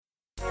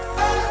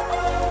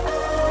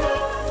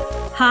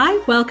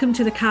Hi, welcome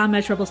to the Calm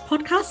Edged Rebels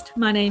podcast.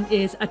 My name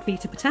is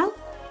Advita Patel.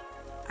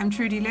 I'm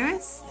Trudy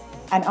Lewis.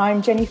 And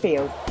I'm Jenny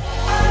Field.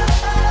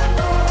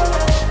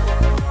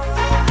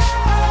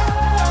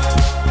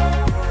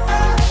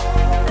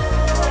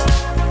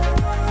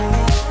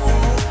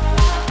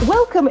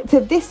 Welcome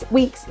to this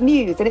week's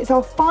news, and it's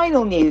our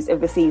final news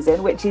of the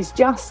season, which is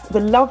just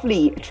the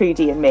lovely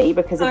Trudy and me,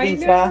 because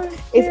Advita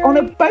is on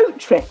a boat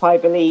trip, I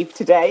believe,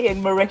 today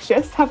in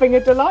Mauritius, having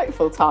a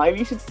delightful time.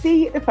 You should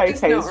see the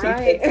photos she's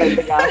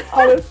sending us.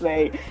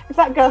 Honestly, if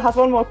that girl has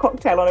one more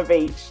cocktail on a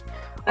beach,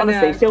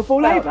 honestly, she'll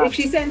fall over. If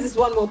she sends us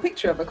one more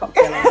picture of a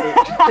cocktail on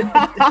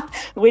the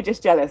beach. We're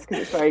just jealous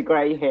because it's very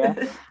grey here.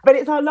 But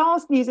it's our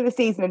last news of the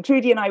season, and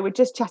Trudy and I were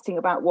just chatting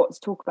about what to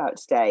talk about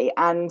today.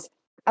 And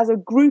as a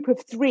group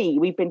of three,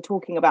 we've been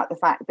talking about the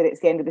fact that it's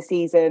the end of the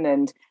season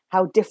and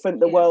how different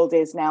the world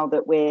is now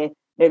that we're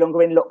no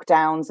longer in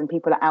lockdowns and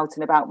people are out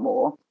and about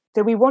more.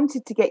 So we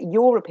wanted to get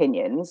your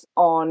opinions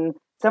on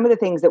some of the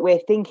things that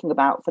we're thinking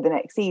about for the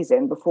next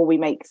season before we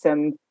make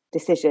some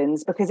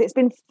decisions, because it's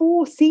been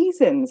 4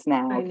 seasons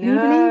now. Can you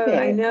believe it?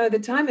 I know. The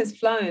time has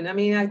flown. I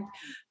mean,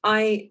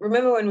 I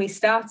remember when we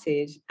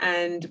started,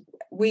 and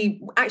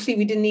we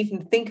didn't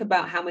even think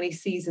about how many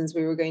seasons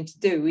we were going to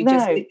do. We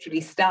just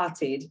literally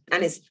started,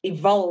 and it's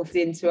evolved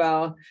into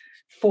our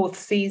 4th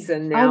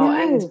season now,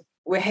 and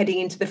we're heading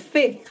into the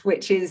 5th,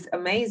 which is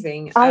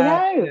amazing. I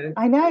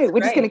know.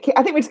 We're just going to keep.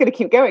 I think we're just going to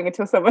keep going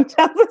until someone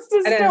tells us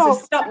to stop.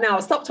 So stop now.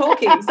 Stop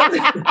talking. What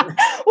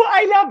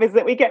I love is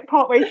that we get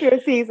partway through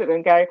a season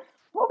and go,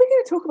 what are we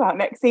going to talk about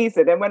next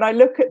season? And when I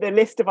look at the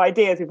list of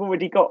ideas we've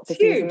already got for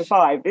season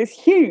 5, it's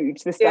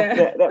huge, the stuff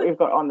that we've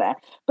got on there.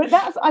 But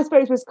that's, I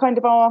suppose, was kind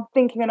of our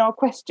thinking and our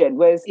question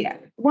was,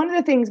 one of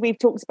the things we've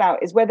talked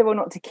about is whether or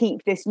not to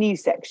keep this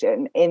news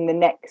section in the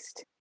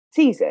next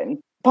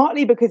season,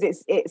 partly because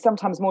it's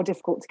sometimes more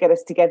difficult to get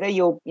us together.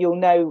 You'll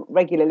know,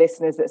 regular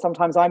listeners, that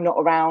sometimes I'm not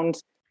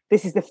around.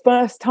 This is the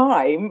first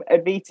time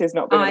Advita's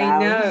not been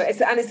around. I know.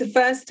 It's the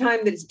first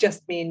time that it's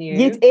just me and you.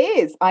 It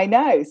is, I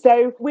know.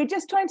 So we're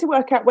just trying to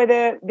work out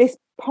whether this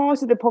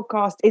part of the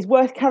podcast is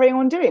worth carrying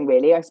on doing,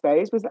 really, I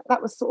suppose.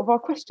 That was sort of our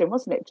question,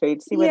 wasn't it,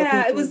 Trude?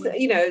 It was,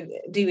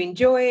 do you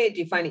enjoy it? Do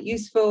you find it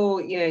useful?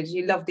 Do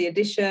you love the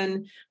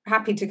addition?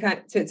 Happy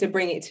to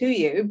bring it to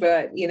you.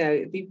 But,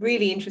 it'd be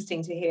really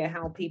interesting to hear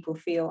how people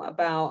feel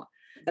about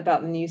the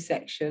news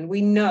section. We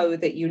know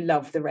that you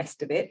love the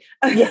rest of it.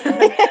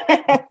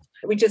 Yeah.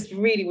 We just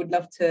really would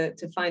love to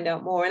find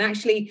out more. And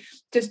actually,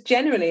 just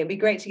generally, it'd be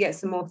great to get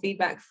some more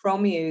feedback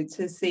from you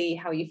to see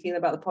how you feel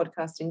about the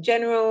podcast in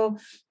general,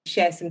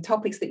 share some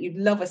topics that you'd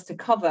love us to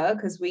cover,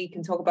 because we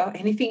can talk about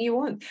anything you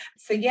want.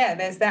 So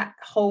there's that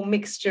whole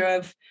mixture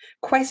of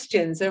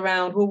questions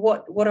around, well,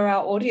 what are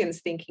our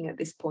audience thinking at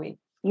this point?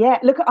 Yeah,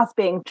 look at us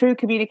being true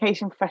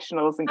communication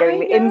professionals and getting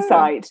the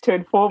insight to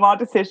inform our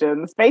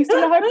decisions based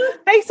on our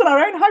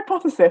own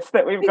hypothesis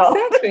that we've got.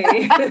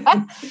 Exactly.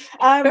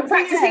 We're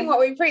practicing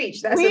what we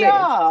preach. We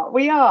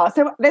are.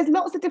 So there's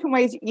lots of different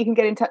ways you can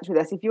get in touch with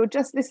us. If you're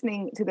just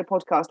listening to the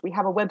podcast, we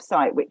have a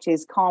website, which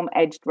is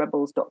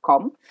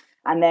calmedgedrebels.com.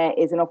 And there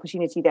is an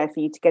opportunity there for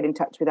you to get in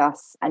touch with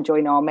us and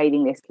join our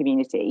mailing list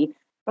community.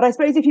 But I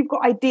suppose if you've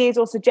got ideas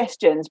or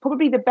suggestions,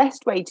 probably the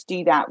best way to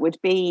do that would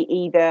be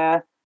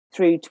either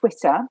through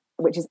Twitter,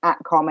 which is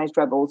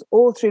 @CalmEdgedRebels,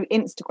 or through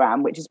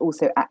Instagram, which is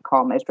also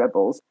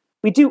 @CalmEdgedRebels.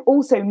 We do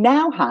also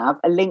now have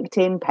a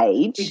LinkedIn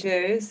page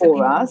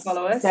for us.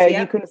 So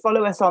you can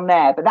follow us on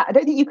there. But I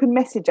don't think you can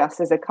message us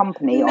as a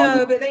company.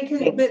 No, but they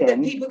can. But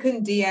people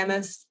can DM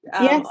us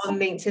on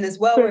LinkedIn as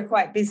well. We're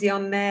quite busy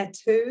on there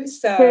too.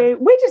 So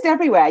we're just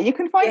everywhere. You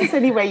can find us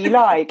anywhere you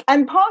like.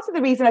 And part of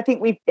the reason I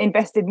think we've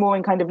invested more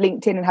in kind of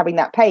LinkedIn and having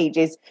that page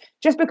is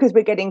just because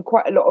we're getting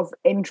quite a lot of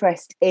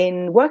interest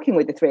in working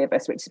with the three of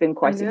us, which has been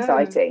quite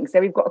exciting.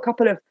 So we've got a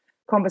couple of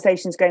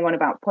conversations going on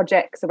about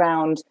projects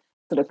around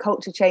sort of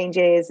culture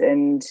changes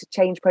and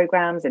change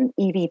programs and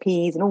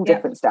EVPs and all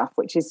different stuff,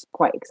 which is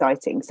quite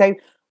exciting. So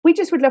we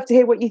just would love to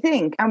hear what you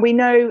think. And we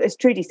know, as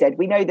Trudy said,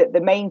 we know that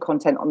the main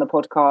content on the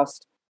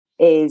podcast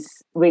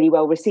is really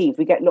well received.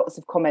 We get lots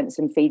of comments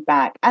and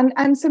feedback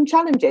and some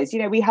challenges.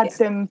 We had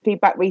some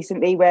feedback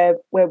recently where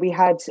we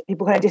had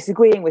people kind of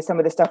disagreeing with some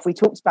of the stuff we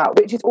talked about,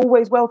 which is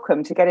always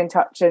welcome to get in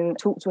touch and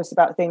talk to us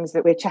about things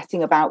that we're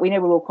chatting about. We know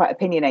we're all quite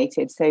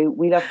opinionated, so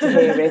we love to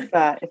hear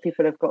if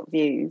people have got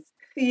views.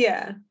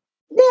 Yeah.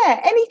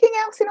 Anything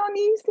else in our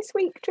news this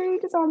week,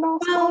 Trude, as our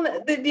last one?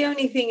 Well, the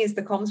only thing is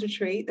the comms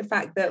retreat. The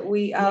fact that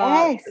we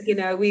are,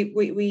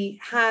 we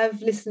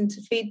have listened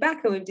to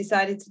feedback and we've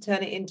decided to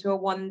turn it into a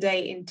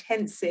 1-day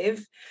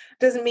intensive.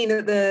 Doesn't mean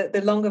that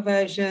the longer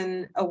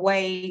version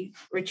away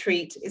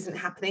retreat isn't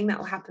happening. That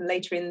will happen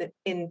later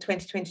in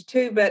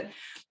 2022. But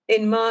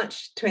in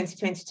March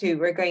 2022,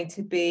 we're going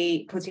to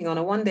be putting on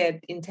a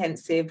 1-day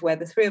intensive where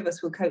the three of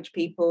us will coach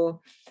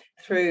people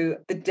through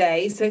the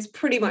day. So it's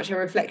pretty much a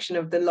reflection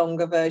of the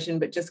longer version,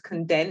 but just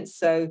condensed.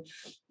 So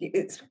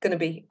it's going to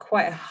be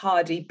quite a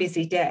hardy,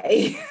 busy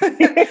day.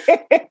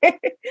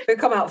 We'll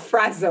come out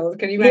frazzled,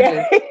 can you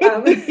imagine?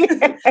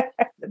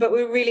 but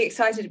we're really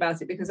excited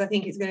about it because I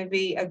think it's going to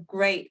be a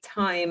great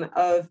time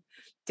of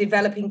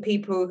developing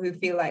people who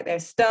feel like they're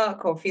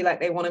stuck or feel like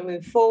they want to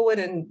move forward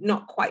and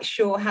not quite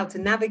sure how to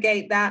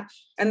navigate that.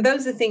 And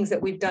those are things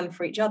that we've done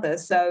for each other.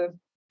 So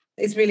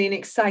it's really an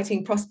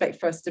exciting prospect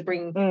for us to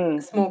bring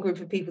a small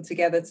group of people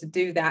together to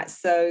do that.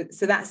 So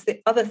that's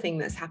the other thing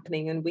that's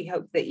happening. And we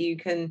hope that you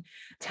can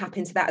tap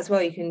into that as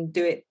well. You can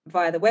do it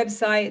via the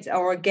website,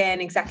 or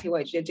again, exactly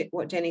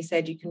what Jenny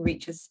said, you can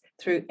reach us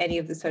through any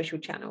of the social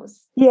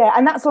channels. Yeah,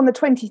 and that's on the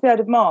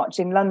 23rd of March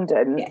in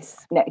London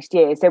next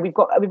year. So we've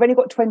only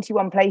got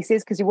 21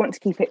 places because we want to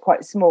keep it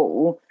quite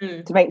small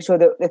to make sure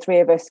that the three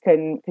of us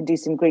can do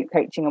some group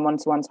coaching and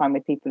one-to-one time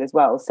with people as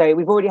well. So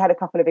we've already had a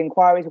couple of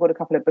inquiries, we've got a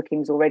couple of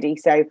bookings already.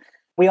 So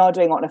we are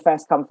doing it on a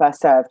first come, first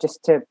serve,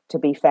 just to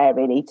be fair,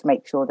 really, to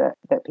make sure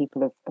that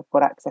people have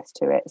got access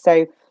to it.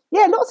 So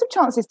yeah, lots of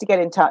chances to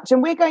get in touch.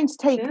 And we're going to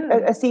take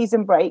a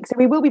season break. So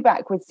we will be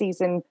back with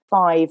season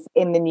 5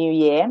 in the new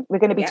year. We're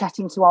going to be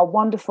chatting to our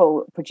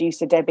wonderful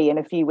producer, Debbie, in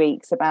a few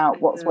weeks about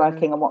what's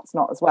working and what's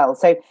not as well.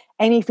 So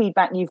any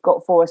feedback you've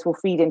got for us will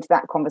feed into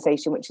that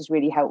conversation, which is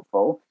really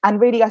helpful. And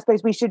really, I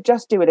suppose we should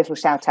just do a little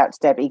shout out to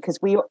Debbie, because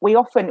we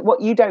often,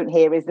 what you don't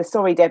hear is the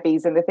sorry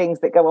Debbies and the things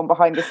that go on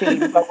behind the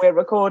scenes while we're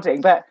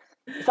recording. But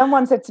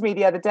someone said to me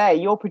the other day,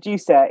 your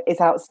producer is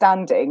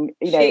outstanding,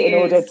 in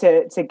order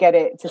to get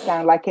it to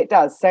sound like it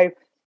does. So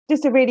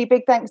just a really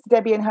big thanks to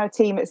Debbie and her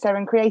team at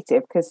Seren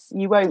Creative, because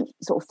you won't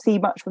sort of see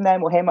much from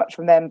them or hear much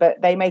from them,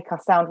 but they make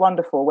us sound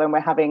wonderful when we're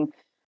having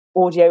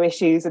audio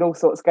issues and all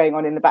sorts going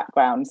on in the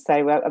background.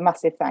 So a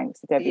massive thanks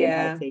to Debbie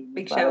and her team.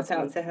 Big shout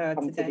out to her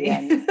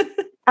today.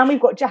 And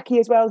we've got Jackie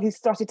as well, who's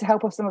started to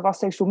help us some of our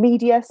social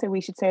media. So we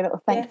should say a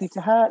little thank you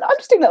to her. I'm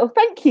just doing little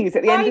thank yous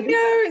at the end of the season.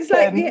 I know, it's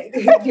like,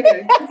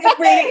 it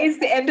really is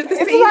the end of the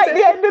season. It's like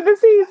the end of the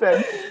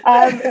season.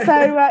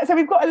 So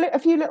we've got a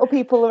few little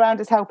people around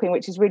us helping,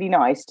 which is really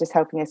nice, just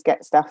helping us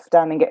get stuff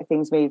done and get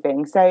things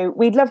moving. So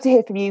we'd love to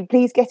hear from you.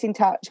 Please get in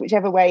touch,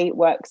 whichever way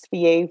works for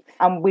you.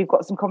 And we've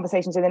got some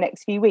conversations in the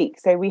next few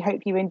weeks. So we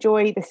hope you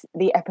enjoy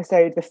the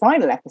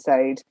final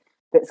episode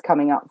that's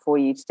coming up for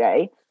you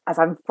today, as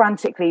I'm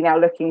frantically now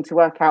looking to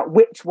work out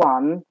which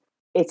one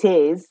it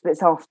is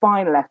that's our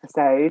final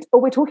episode. Oh,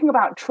 we're talking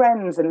about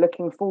trends and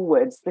looking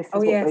forwards. This is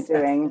what we're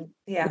doing.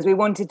 Because we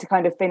wanted to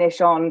kind of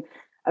finish on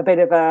a bit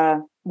of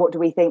a, what do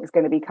we think is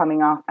going to be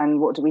coming up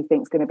and what do we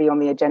think is going to be on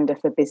the agenda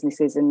for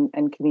businesses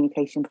and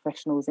communication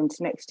professionals into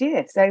next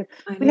year. So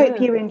we hope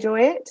you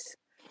enjoy it.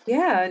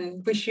 Yeah,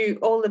 and wish you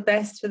all the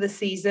best for the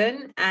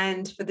season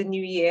and for the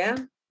new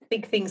year.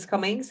 Big things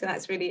coming, so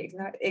that's really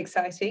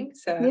exciting.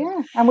 So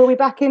yeah, and we'll be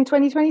back in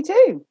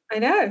 2022. I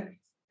know.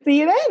 See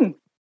you then.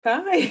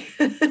 Bye.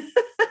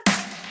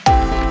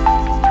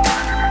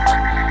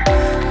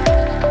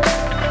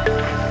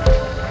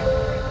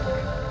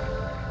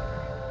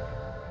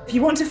 If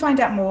you want to find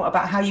out more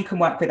about how you can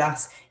work with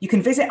us, you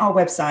can visit our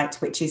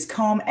website, which is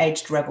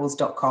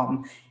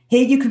calmedgedrebels.com.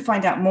 Here you can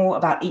find out more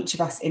about each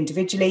of us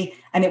individually,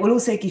 and it will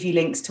also give you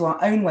links to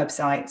our own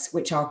websites,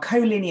 which are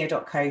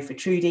collinear.co for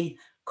Trudy,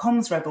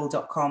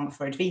 commsrebel.com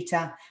for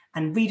Advita,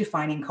 and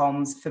Redefining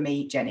Comms for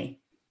me, Jenny.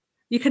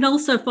 You can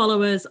also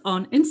follow us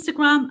on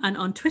Instagram and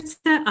on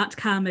Twitter at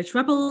Calm Edge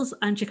Rebels,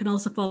 and you can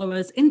also follow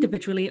us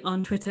individually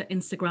on Twitter,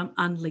 Instagram,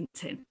 and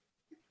LinkedIn.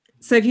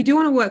 So if you do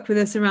want to work with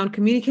us around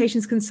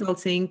communications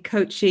consulting,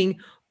 coaching,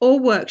 or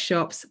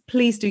workshops,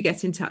 please do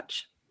get in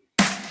touch.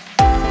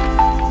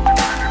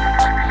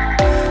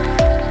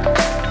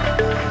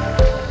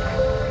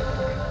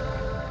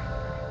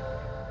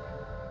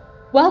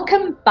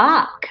 Welcome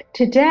back.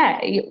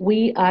 Today,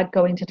 we are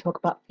going to talk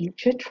about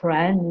future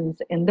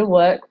trends in the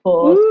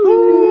workforce.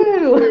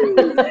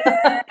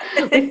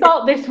 We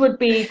thought this would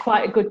be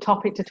quite a good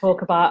topic to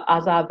talk about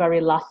as our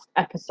very last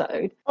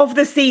episode. Of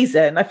the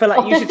season. I feel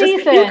like you should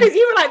just... Because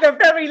you were like the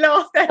very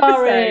last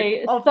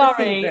episode of the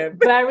season.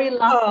 Very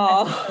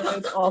last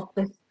episode of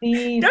the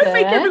season. Don't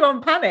make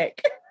everyone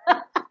panic.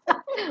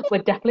 We're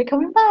definitely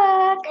coming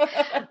back.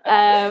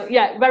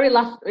 Very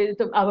last,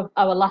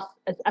 our last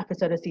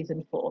episode of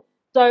season 4.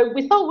 So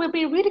we thought it would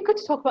be really good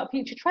to talk about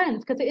future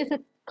trends, because it is a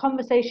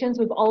conversations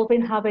we've all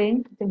been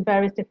having in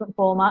various different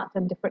formats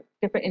and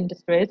different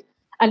industries,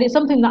 and it's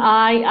something that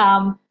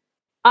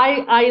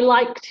I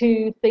like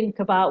to think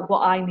about what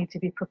I need to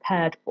be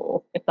prepared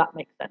for, if that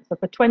makes sense. So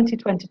for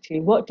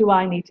 2022, what do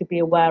I need to be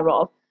aware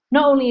of,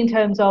 not only in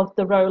terms of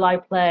the role I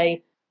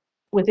play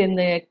within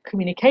the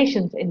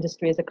communications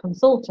industry as a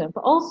consultant,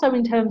 but also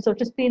in terms of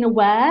just being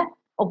aware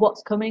of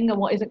what's coming and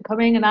what isn't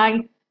coming. And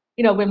I,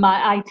 with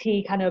my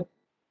IT kind of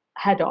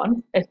head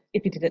on, if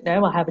you didn't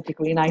know, I have a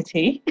degree in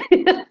IT,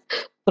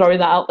 throwing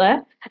that out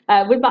there.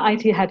 With my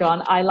IT head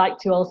on, I like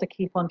to also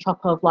keep on top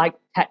of like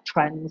tech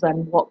trends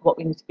and what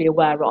we need to be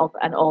aware of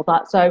and all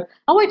that. So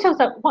I wanted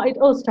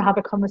us to have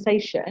a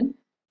conversation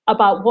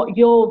about what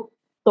your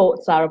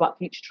thoughts are about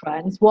future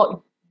trends, what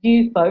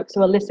you folks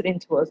who are listening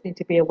to us need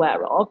to be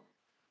aware of,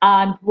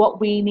 and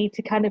what we need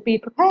to kind of be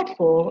prepared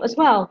for as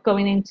well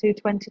going into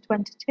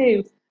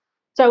 2022.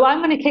 So I'm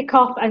going to kick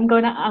off. I'm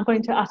going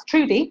to ask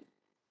Trudy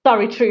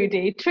Sorry,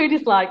 Trudy.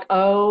 Trudy's like,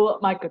 oh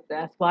my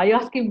goodness, why are you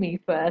asking me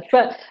first?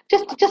 But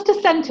just a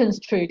sentence,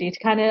 Trudy, to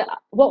kind of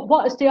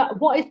what is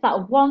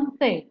that one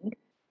thing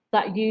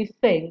that you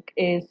think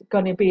is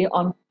going to be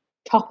on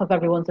top of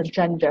everyone's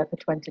agenda for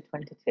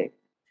 2022?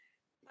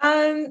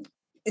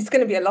 It's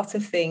going to be a lot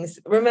of things.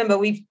 Remember,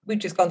 we've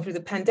just gone through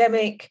the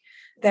pandemic.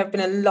 There have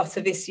been a lot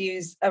of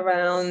issues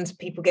around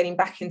people getting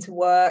back into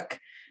work,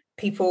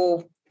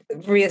 people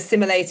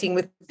reassimilating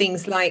with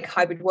things like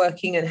hybrid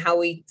working and how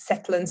we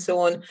settle and so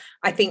on.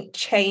 I think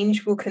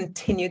change will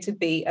continue to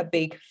be a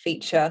big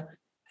feature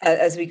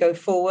as we go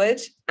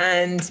forward.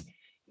 And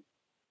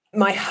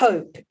my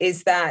hope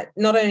is that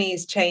not only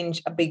is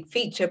change a big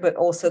feature, but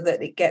also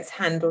that it gets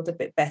handled a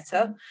bit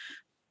better.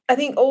 I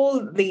think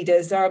all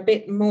leaders are a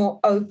bit more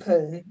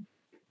open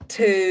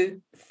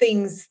to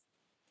things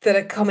that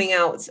are coming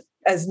out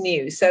as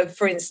new. So,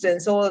 for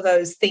instance, all of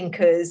those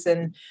thinkers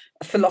and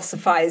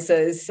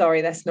philosophizers,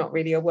 sorry, that's not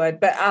really a word,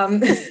 but I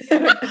like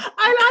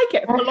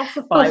it,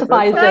 philosophizers.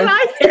 I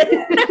like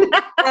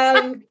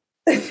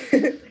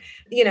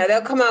it.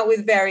 They'll come out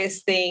with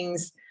various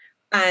things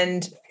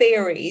and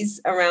theories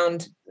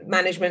around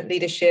management,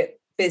 leadership,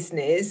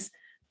 business.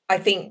 I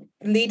think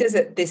leaders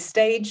at this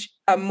stage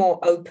are more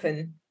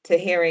open to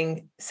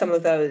hearing some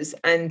of those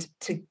and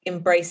to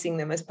embracing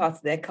them as part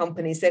of their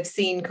companies. They've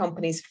seen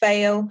companies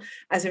fail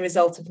as a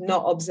result of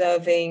not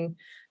observing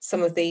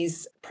some of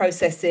these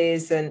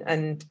processes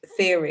and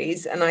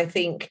theories. And I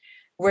think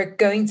we're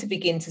going to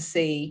begin to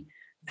see,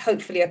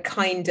 hopefully, a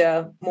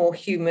kinder, more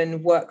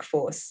human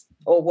workforce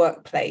or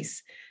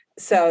workplace.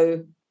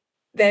 So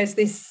there's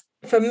this,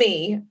 for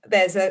me,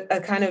 there's a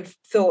kind of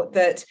thought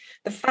that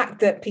the fact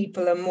that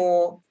people are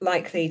more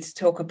likely to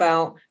talk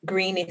about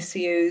green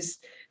issues,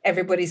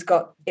 everybody's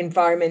got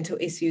environmental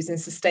issues and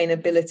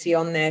sustainability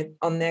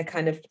on their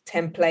kind of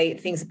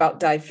template, things about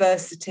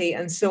diversity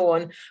and so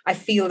on. I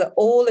feel that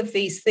all of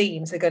these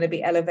themes are going to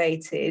be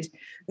elevated,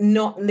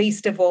 not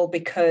least of all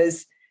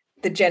because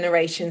the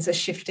generations are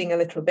shifting a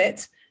little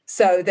bit.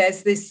 So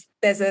there's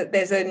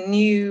a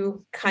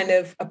new kind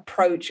of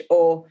approach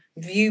or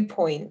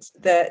viewpoint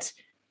that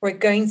we're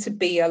going to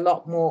be a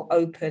lot more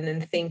open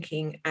and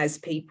thinking as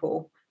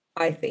people,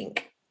 I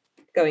think,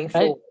 going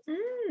forward.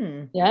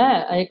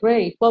 Yeah, I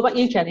agree. What about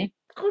you, Jenny?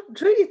 God,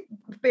 Trudy's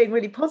being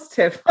really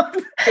positive.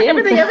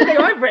 everything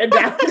I've written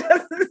down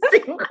doesn't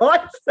seem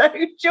quite so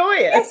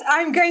joyous. Yes,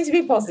 I'm going to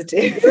be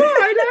positive. Yeah,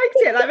 I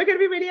liked it. Like, we're going to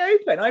be really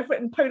open. I've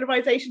written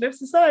polarization of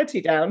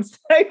society down. So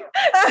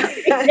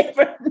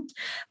different.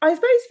 I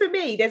suppose for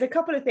me, there's a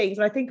couple of things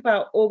when I think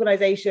about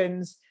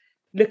organisations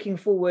looking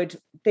forward,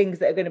 things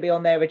that are going to be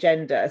on their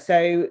agenda.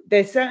 So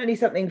there's certainly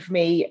something for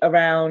me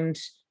around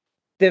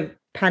the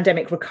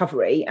pandemic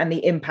recovery and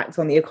the impacts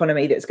on the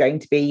economy that's going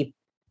to be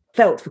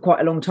felt for quite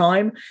a long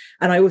time.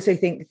 And I also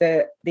think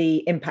that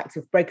the impact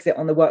of Brexit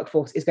on the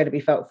workforce is going to be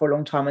felt for a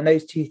long time. And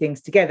those two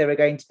things together are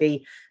going to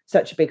be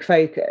such a big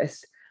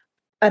focus.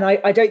 And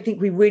I don't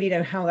think we really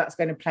know how that's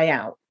going to play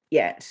out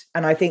yet.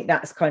 And I think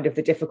that's kind of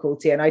the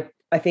difficulty. And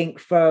I think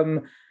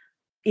from,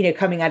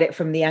 coming at it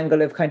from the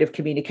angle of kind of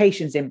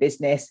communications in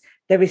business,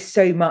 there is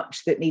so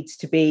much that needs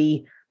to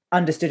be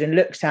understood and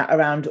looked at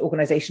around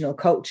organizational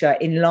culture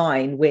in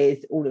line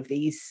with all of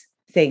these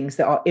things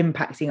that are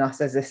impacting us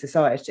as a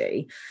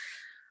society.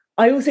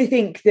 I also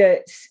think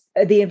that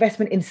the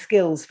investment in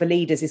skills for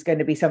leaders is going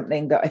to be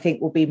something that I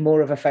think will be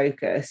more of a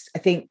focus. I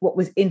think what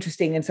was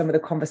interesting in some of the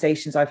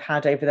conversations I've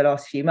had over the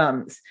last few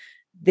months,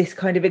 this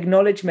kind of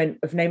acknowledgement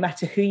of no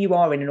matter who you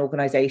are in an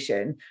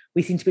organization,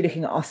 we seem to be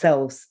looking at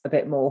ourselves a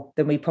bit more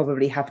than we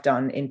probably have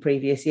done in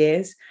previous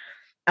years.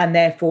 And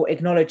therefore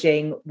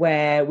acknowledging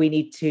where we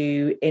need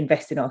to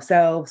invest in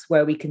ourselves,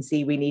 where we can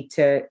see we need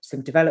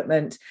some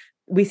development.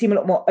 We seem a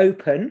lot more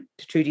open,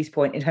 to Trudy's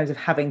point, in terms of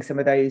having some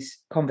of those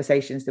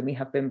conversations than we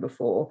have been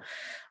before.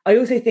 I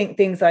also think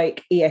things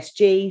like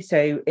ESG,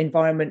 so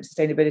environment,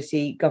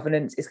 sustainability,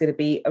 governance, is going to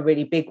be a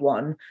really big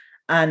one.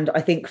 And I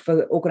think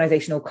for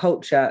organisational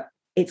culture,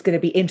 it's going to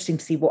be interesting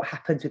to see what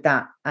happens with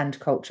that and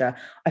culture.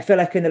 I feel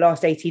like in the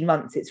last 18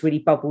 months, it's really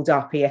bubbled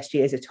up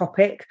ESG as a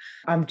topic.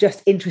 I'm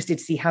just interested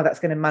to see how that's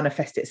going to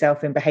manifest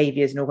itself in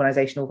behaviours and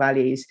organisational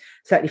values,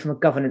 certainly from a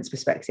governance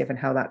perspective, and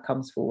how that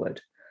comes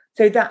forward.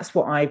 So that's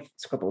what I've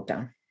scribbled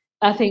down.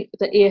 I think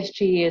the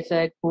ESG is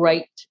a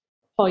great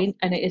point,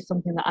 and it is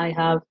something that I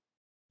have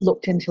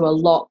looked into a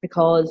lot,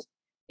 because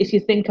if you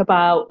think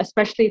about,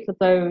 especially for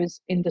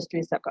those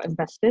industries that got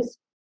investors,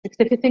 because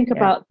if you think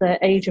about the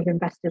age of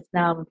investors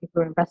now when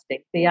people are investing,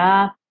 they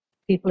are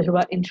people who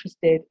are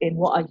interested in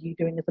what are you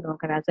doing as an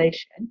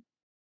organisation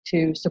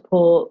to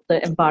support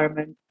the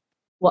environment,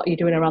 what are you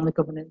doing around the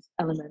governance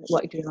element,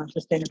 what are you doing around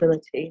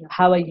sustainability,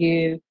 how are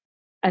you,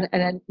 and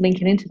then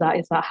linking into that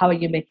is that how are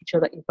you making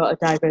sure that you've got a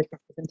diverse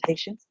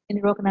representation in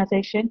your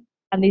organisation?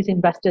 And these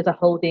investors are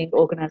holding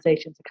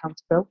organisations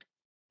accountable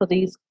for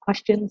these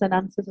questions and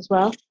answers as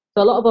well.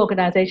 So a lot of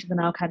organisations are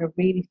now kind of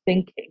really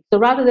thinking. So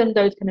rather than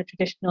those kind of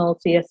traditional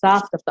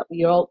CSR stuff that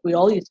we all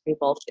used to be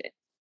involved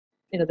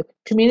in, the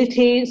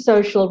community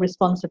social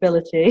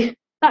responsibility,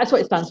 that's what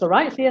it stands for,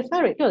 right?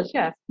 CSR, it does,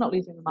 yeah, not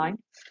losing the mind.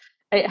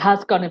 it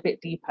has gone a bit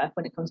deeper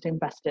when it comes to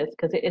investors,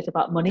 because it is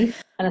about money.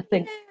 And I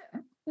think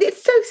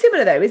it's so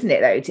similar though, isn't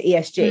it, though, to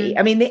ESG?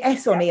 I mean, the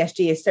S on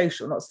ESG is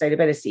social, not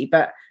sustainability,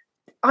 but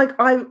I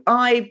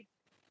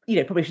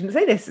probably shouldn't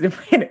say this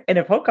in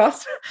a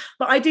podcast,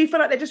 but I do feel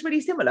like they're just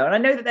really similar. And I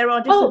know that there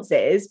are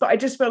differences, but I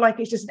just feel like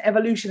it's just an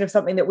evolution of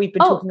something that we've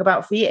been talking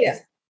about for years. Yeah.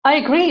 I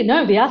agree.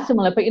 No, they are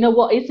similar. But you know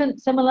what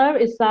isn't similar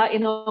is that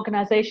in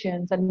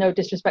organizations, and no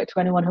disrespect to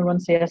anyone who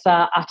runs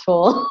CSR at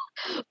all,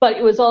 but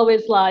it was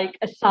always like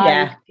a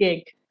side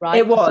gig, right?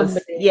 It was,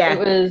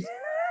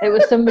 It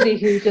was somebody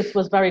who just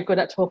was very good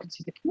at talking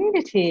to the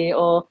community,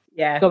 or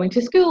going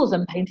to schools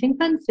and painting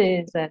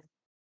fences, and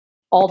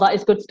all that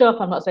is good stuff.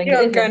 I'm not saying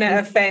you're going to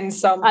offend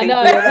some people. I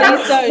know.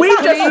 Please don't.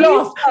 We've just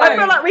lost. I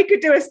feel like we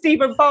could do a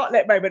Stephen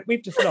Bartlett moment.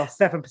 We've just lost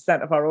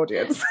 7% of our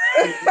audience.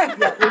 Yeah,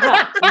 we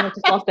have. We've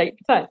just lost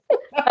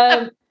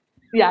 8%.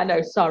 Yeah,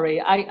 no, sorry.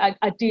 I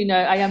do know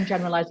I am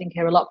generalizing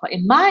here a lot, but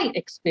in my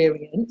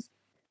experience,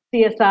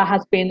 CSR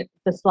has been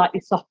the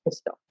slightly softer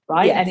stuff,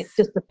 right? Yes. And it's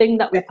just the thing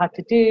that we've had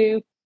to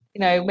do,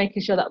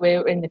 making sure that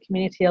we're in the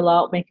community a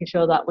lot, making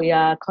sure that we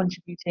are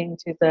contributing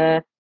to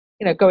the,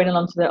 going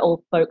along to the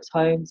old folks'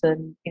 homes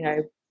and,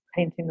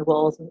 painting the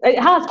walls. It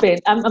has been.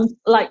 I'm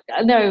like,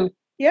 I know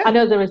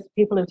there is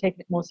people who've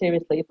taken it more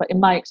seriously, but in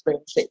my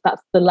experience,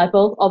 that's the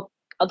level of,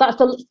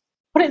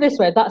 put it this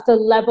way, that's the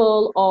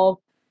level of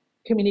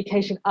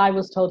communication I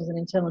was told as an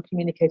internal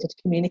communicator to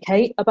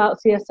communicate about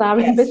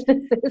CSR in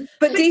businesses.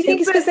 But do you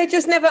think it's because they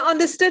just never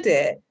understood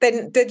it?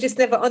 They just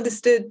never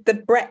understood the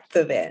breadth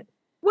of it?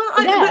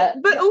 Well,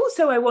 but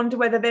also I wonder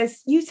whether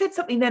you said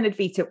something then,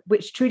 Advita,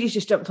 which Trudy's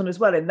just jumped on as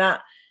well, in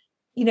that,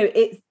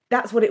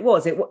 that's what it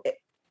was.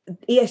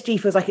 ESG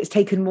feels like it's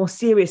taken more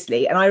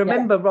seriously. And I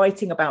remember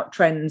writing about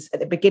trends at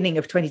the beginning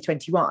of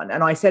 2021,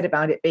 and I said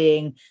about it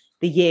being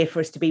the year for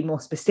us to be more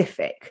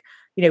specific.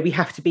 We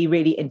have to be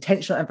really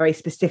intentional and very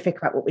specific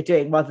about what we're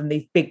doing rather than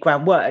these big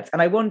grand words.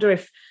 And I wonder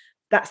if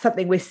that's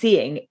something we're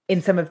seeing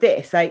in some of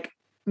this. Like,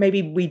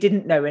 maybe we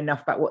didn't know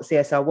enough about what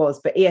CSR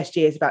was, but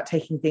ESG is about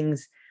taking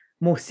things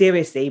more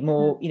seriously,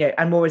 more,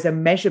 and more as a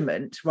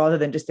measurement rather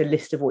than just a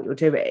list of what you're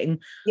doing.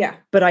 Yeah.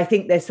 But I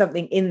think there's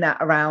something in that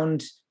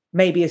around,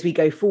 maybe as we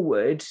go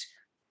forward,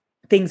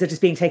 things are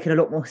just being taken a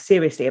lot more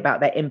seriously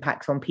about their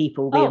impacts on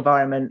people, the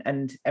environment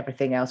and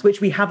everything else, which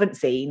we haven't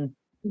seen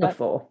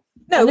before.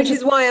 No, which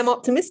is why I'm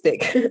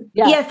optimistic.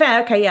 Yeah,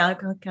 fair. Okay,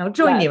 I'll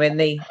join you in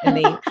the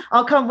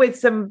I'll come with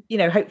some,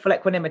 hopeful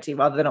equanimity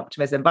rather than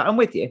optimism, but I'm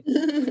with you.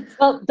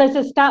 Well, there's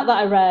a stat that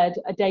I read,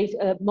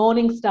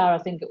 Morningstar,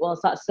 I think it was,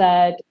 that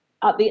said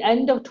at the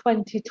end of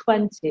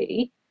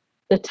 2020,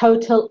 the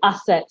total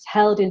assets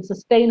held in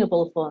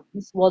sustainable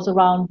funds was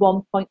around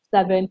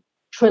 $1.7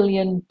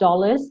 trillion,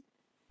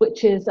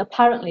 which is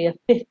apparently a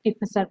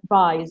 50%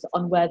 rise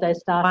on where they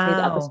started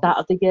at the start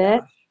of the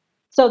year.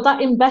 So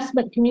that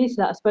investment community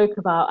that I spoke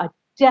about are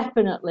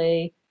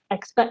definitely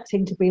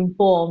expecting to be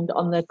informed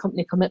on the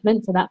company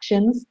commitments and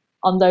actions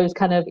on those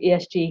kind of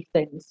ESG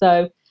things.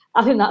 So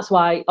I think that's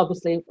why,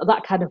 obviously,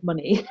 that kind of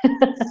money,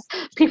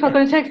 people are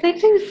going to take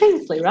things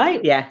seriously,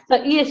 right? Yeah. So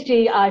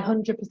ESG, I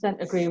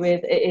 100% agree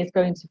with. It is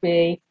going to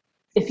be,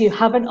 if you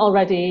haven't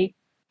already,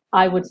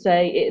 I would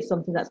say it is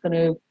something that's going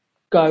to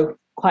go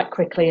quite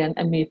quickly and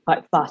move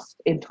quite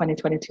fast in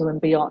 2022 and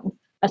beyond.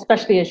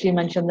 Especially, as you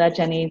mentioned there,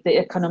 Jenny, the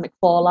economic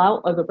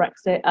fallout over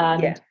Brexit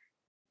and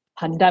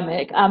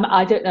pandemic.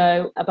 I don't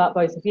know about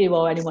both of you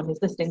or anyone who's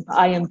listening, but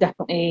I am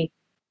definitely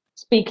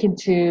speaking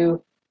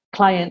to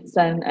clients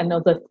and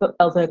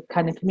other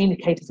kind of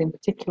communicators in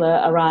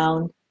particular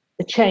around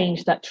the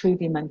change that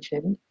Trudy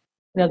mentioned.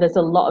 There's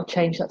a lot of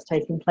change that's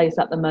taking place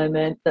at the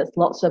moment. There's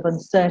lots of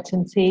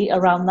uncertainty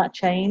around that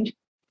change.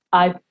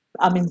 I'm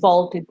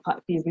involved in quite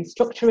a few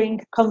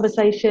restructuring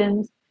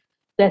conversations.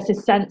 There's a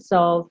sense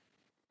of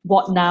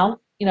what now?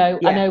 I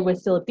know we're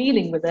still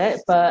dealing with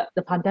it, but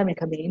the pandemic,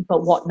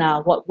 but what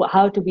now?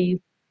 How do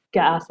we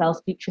get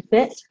ourselves future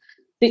fit?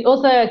 The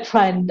other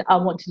trend I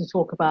wanted to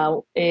talk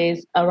about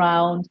is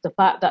around the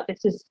fact that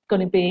this is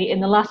going to be, in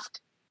the last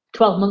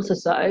 12 months or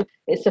so,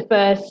 it's the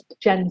first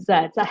Gen Z.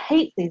 I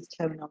hate these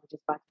terminologies,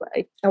 by the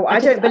way. Oh, I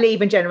don't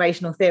believe in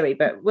generational theory,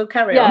 but we'll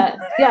carry on.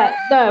 Yeah,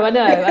 no, I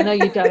know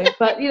you don't.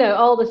 But,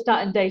 all the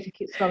stat and data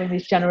keeps throwing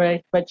these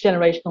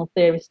generational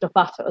theory stuff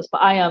at us.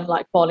 But I am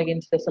falling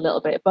into this a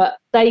little bit. But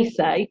they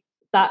say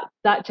that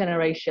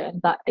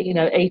generation, that,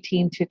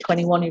 18 to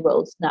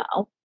 21-year-olds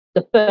now,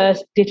 the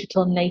first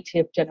digital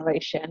native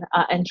generation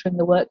are entering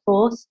the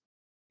workforce.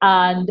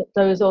 And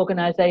those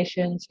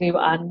organizations who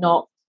are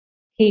not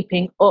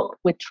keeping up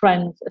with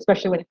trends,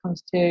 especially when it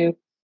comes to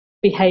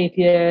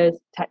behaviors,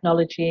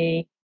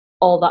 technology,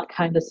 all that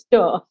kind of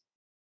stuff,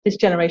 this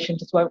generation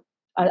just won't,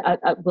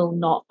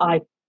 from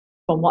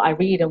what I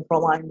read and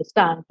from what I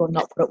understand, will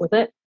not put up with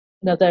it.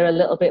 They're a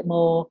little bit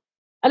more,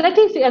 and I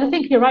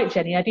think you're right,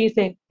 Jenny, I do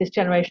think this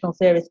generational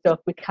theory stuff,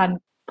 we can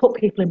put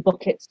people in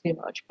buckets too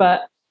much,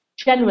 but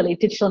generally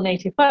digital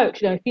native folks,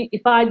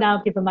 if I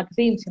now give a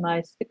magazine to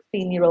my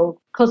 16-year-old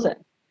cousin,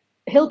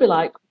 he'll be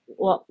like,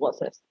 what's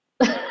this?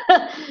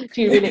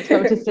 Do you really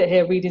expect me to sit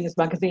here reading this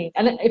magazine?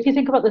 And if you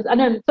think about this, I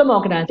know some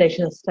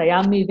organisations say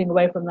I'm moving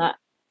away from that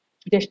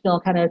traditional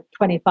kind of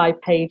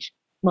 25-page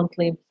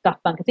monthly staff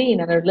magazine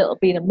and are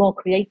being more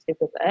creative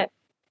with it,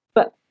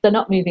 but they're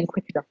not moving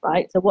quick enough,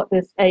 right? So what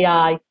does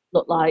AI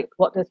look like?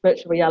 What does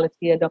virtual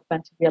reality and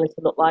augmented reality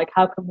look like?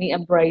 How can we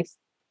embrace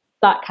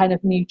that kind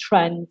of new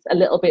trends a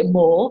little bit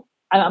more?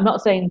 And I'm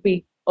not saying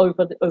be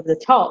over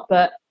the top,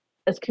 but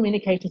as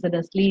communicators and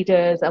as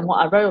leaders and what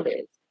our role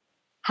is,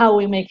 how are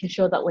we making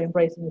sure that we're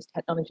embracing this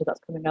technology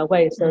that's coming our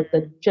way? So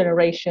the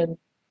generation,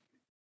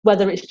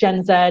 whether it's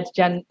Gen Z,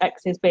 Gen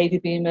X's, baby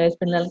boomers,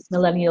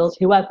 millennials,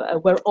 whoever,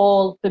 we're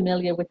all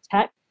familiar with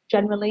tech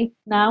generally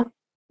now.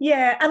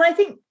 Yeah, and I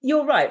think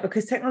you're right,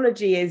 because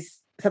technology is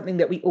something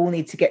that we all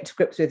need to get to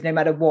grips with, no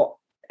matter what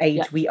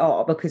age we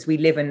are, because we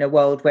live in a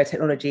world where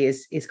technology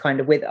is kind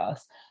of with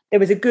us. There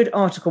was a good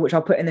article, which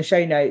I'll put in the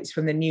show notes,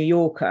 from the New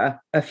Yorker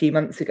a few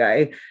months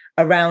ago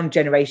around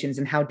generations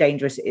and how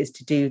dangerous it is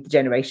to do the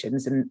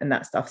generations and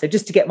that stuff. So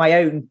just to get my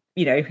own,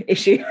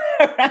 issue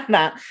around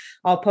that,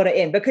 I'll put it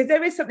in, because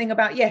there is something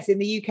about, yes, in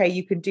the UK,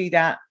 you can do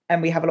that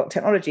and we have a lot of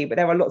technology, but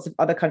there are lots of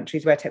other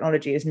countries where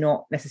technology is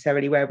not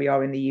necessarily where we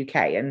are in the UK.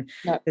 And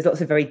there's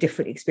lots of very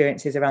different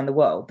experiences around the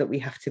world that we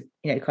have to,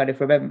 kind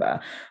of remember.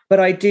 But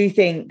I do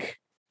think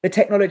the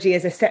technology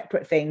is a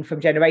separate thing from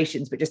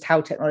generations, but just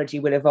how technology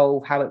will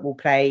evolve, how it will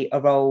play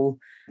a role.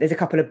 There's a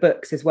couple of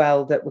books as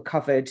well that were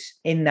covered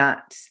in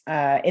that.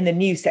 In the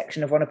news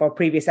section of one of our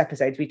previous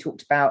episodes, we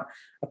talked about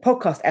a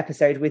podcast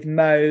episode with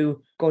Mo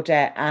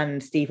Godet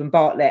and Stephen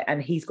Bartlett,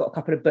 and he's got a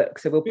couple of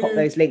books. So we'll pop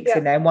those links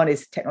in there. And one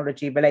is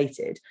technology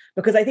related,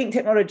 because I think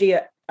technology,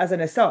 as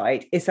an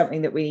aside, is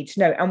something that we need to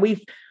know.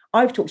 And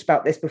I've talked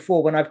about this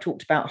before when I've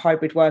talked about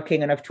hybrid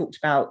working, and I've talked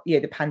about, the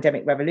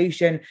pandemic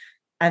revolution,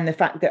 and the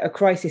fact that a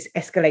crisis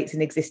escalates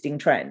an existing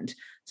trend.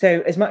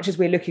 So as much as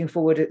we're looking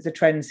forward at the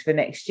trends for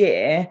next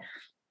year,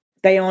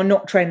 they are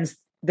not trends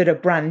that are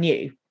brand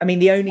new. I mean,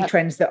 the only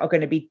trends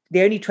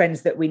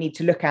that we need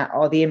to look at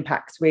are the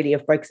impacts really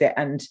of Brexit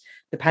and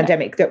the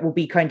pandemic that will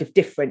be kind of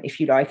different,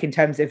 if you like, in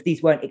terms of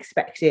these weren't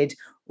expected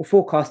or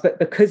forecast. But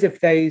because of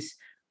those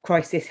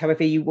crises,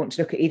 however you want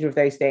to look at either of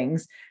those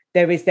things,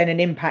 there is then an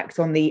impact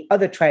on the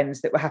other trends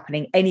that were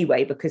happening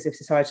anyway because of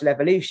societal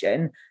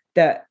evolution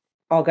that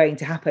are going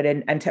to happen,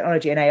 and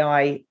technology and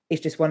AI is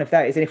just one of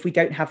those. And if we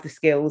don't have the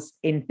skills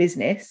in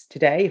business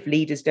today, if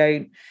leaders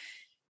don't,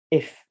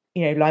 if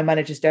line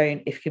managers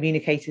don't, if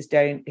communicators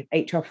don't, if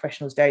HR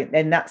professionals don't,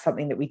 then that's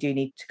something that we do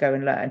need to go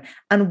and learn.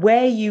 And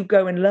where you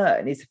go and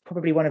learn is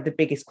probably one of the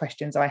biggest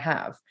questions I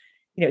have.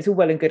 It's all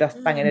well and good us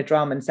banging a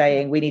drum and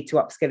saying we need to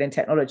upskill in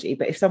technology,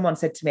 but if someone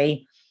said to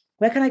me,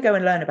 where can I go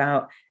and learn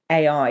about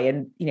AI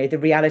and the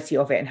reality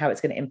of it and how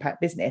it's going to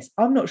impact business,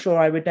 I'm not sure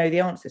I would know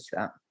the answer to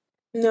that.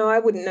 No, I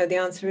wouldn't know the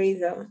answer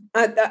either.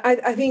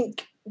 I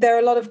think there are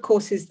a lot of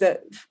courses that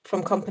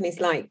from companies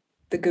like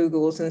the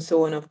Googles and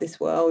so on of this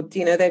world,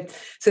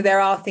 so there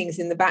are things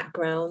in the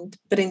background,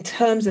 but in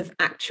terms of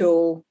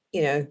actual,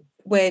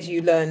 where do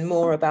you learn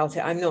more about it?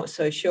 I'm not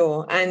so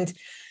sure. And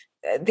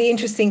the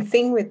interesting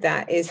thing with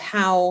that is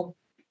how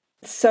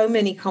so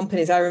many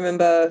companies, I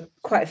remember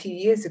quite a few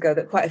years ago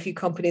that quite a few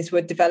companies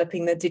were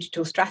developing their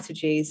digital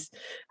strategies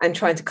and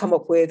trying to come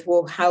up with,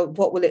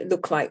 what will it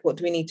look like? What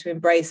do we need to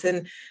embrace?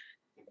 And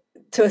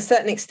to a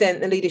certain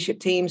extent, the leadership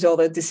teams or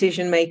the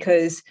decision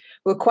makers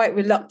were quite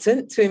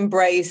reluctant to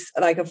embrace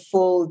like a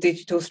full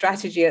digital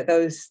strategy at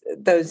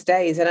those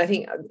days. And I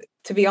think,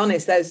 to be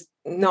honest, that's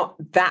not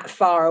that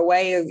far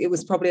away. It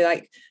was probably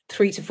like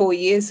 3 to 4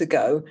 years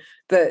ago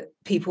that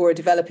people were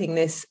developing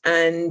this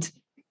and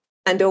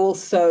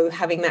also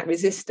having that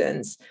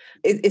resistance.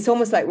 It's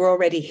almost like we're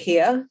already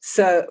here.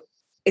 So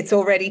it's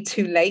already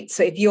too late.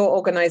 So if your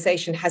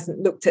organization hasn't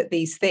looked at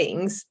these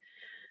things,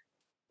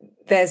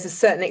 there's a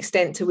certain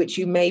extent to which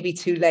you may be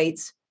too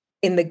late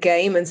in the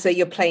game. And so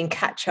you're playing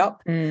catch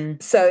up.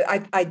 So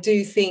I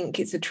do think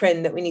it's a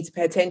trend that we need to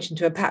pay attention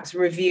to and perhaps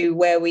review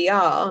where we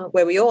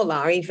all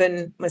are,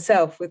 even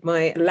myself with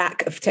my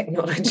lack of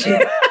technology.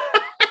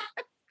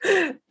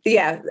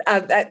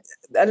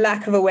 A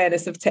lack of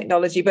awareness of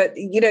technology. But,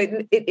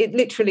 it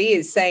literally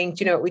is saying,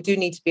 we do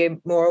need to be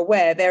more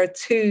aware. There are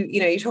two,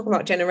 you're talking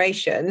about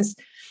generations.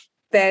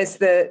 There's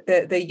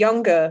the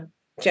younger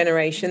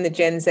generation, the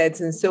Gen Zs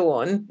and so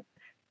on.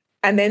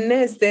 And then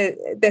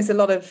there's a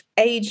lot of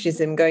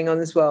ageism going on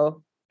as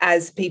well,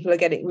 as people are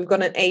we've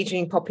got an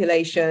aging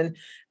population,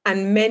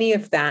 and many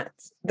of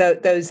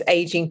those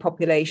aging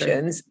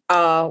populations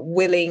are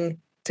willing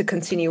to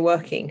continue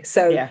working.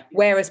 So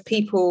whereas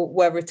people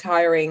were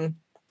retiring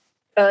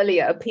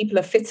earlier, people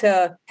are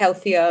fitter,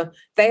 healthier,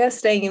 they are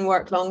staying in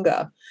work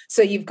longer.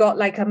 So you've got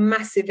like a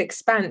massive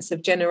expanse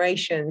of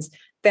generations.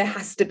 There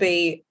has to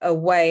be a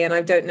way, and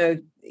I don't know,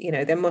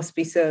 there must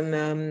be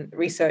some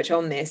research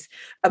on this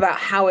about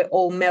how it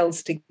all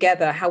melds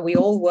together, how we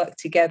all work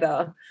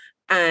together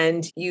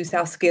and use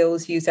our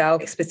skills, use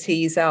our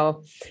expertise, our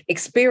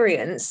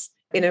experience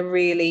in a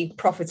really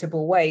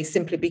profitable way,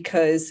 simply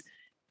because,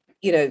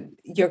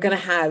 you're going to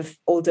have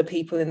older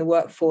people in the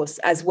workforce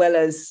as well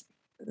as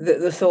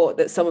the thought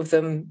that some of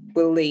them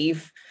will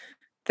leave.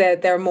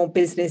 There are more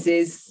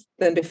businesses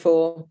than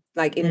before,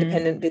 like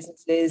independent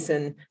businesses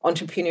and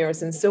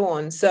entrepreneurs and so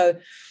on. So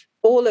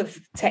all of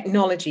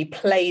technology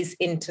plays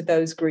into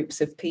those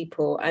groups of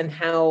people and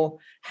how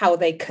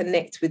they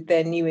connect with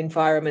their new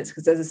environments.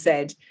 Because as I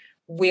said,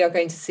 we are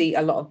going to see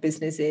a lot of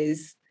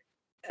businesses,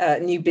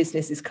 new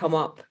businesses come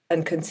up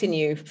and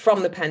continue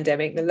from the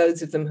pandemic. And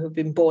loads of them have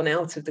been born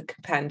out of the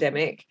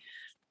pandemic.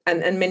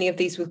 And many of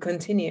these will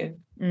continue,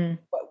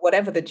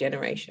 whatever the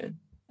generation.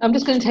 I'm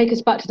just going to take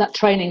us back to that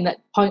training, that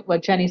point where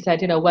Jenny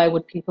said, where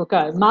would people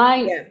go?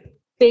 My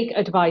big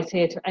advice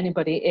here to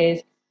anybody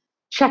is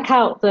check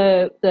out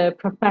the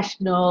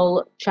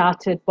professional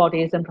chartered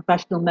bodies and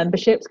professional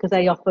memberships, because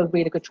they offer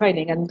really good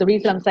training. And the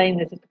reason I'm saying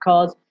this is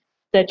because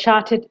the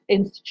Chartered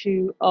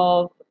Institute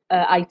of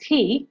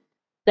IT,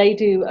 they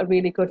do a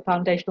really good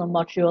foundational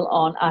module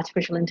on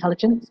artificial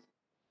intelligence.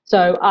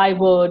 So I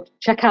would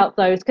check out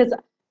those, because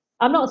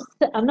I'm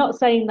not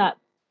saying that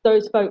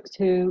those folks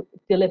who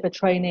deliver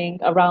training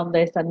around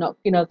this and not,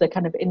 the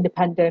kind of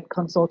independent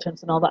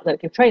consultants and all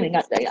that give training,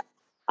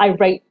 I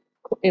rate,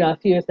 a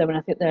few of them, and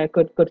I think they're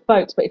good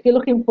folks. But if you're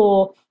looking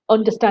for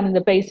understanding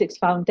the basics,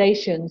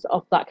 foundations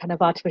of that kind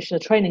of artificial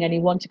training, and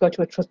you want to go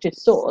to a trusted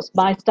source,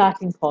 my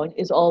starting point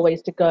is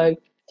always to go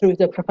through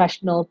the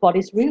professional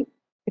bodies route,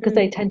 because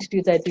they tend to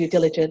do their due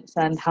diligence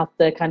and have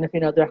the kind of,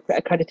 the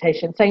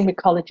accreditation. Same with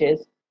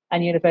colleges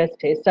and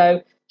universities.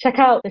 So check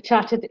out the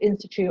Chartered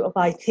Institute of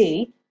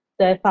IT,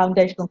 the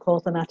foundational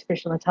course on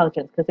artificial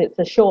intelligence, because it's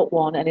a short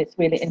one and it's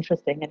really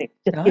interesting, and it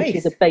just gives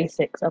you the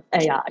basics of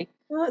AI.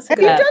 Well, have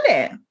you done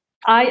it?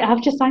 I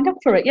have just signed up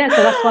for it,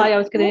 so that's why I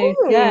was going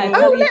to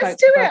let's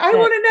do it. I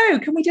want to know,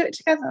 can we do it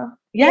together?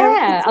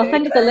 I'll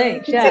send you the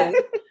link.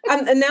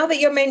 And now that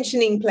you're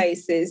mentioning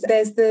places,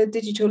 there's the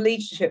Digital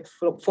Leadership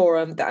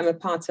Forum that I'm a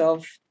part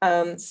of.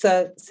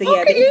 So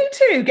look at you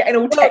two getting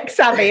all tech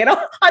savvy, and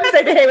I'm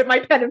over here with my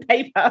pen and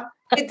paper.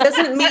 It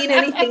doesn't mean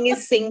anything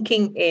is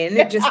sinking in.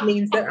 It just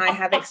means that I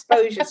have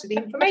exposure to the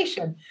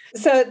information.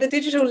 So the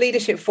Digital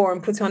Leadership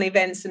Forum put on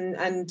events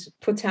and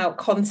put out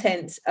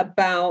content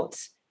about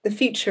the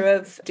future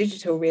of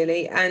digital,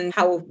 really, and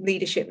how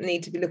leadership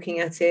need to be looking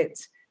at it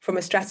from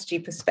a strategy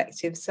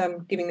perspective. So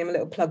I'm giving them a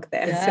little plug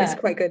there. So it's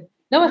quite good.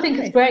 No, I think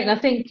it's great. And I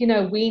think,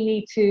 we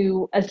need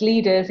to, as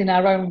leaders in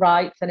our own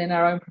rights and in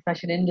our own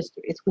profession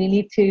industries,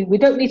 we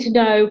don't need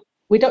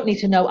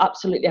to know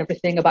absolutely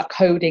everything about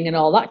coding and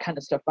all that kind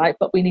of stuff, right?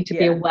 But we need to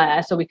be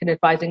aware so we can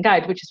advise and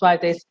guide, which is why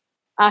this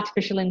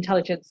artificial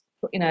intelligence,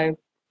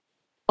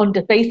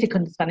 under basic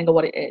understanding of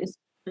what it is,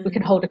 we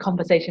can hold a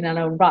conversation in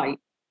our own right.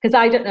 Because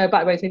I don't know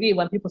about both of you,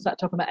 when people start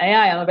talking about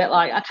AI, I'm a bit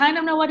like, I kind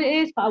of know what it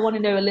is, but I want to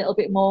know a little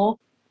bit more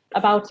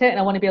about it, and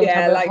I want to be able to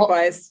have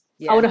likewise.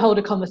 I want to hold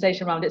a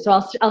conversation around it.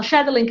 So I'll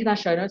share the link in our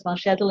show notes, and I'll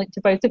share the link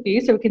to both of you,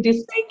 so we can do.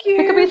 Thank you.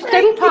 We can be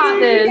study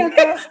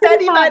partners.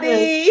 Study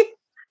buddy.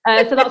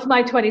 So that's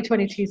my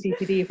 2022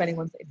 CPD. If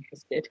anyone's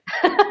interested,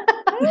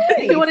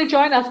 if you want to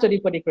join our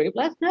study buddy group,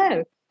 let us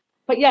know.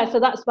 But so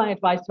that's my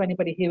advice to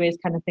anybody who is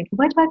kind of thinking,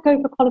 where do I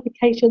go for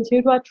qualifications?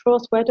 Who do I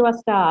trust? Where do I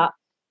start?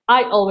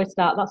 I always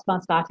start, that's my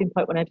starting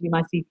point when I do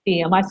my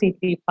CPD. And my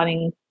CPD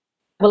planning,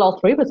 well, all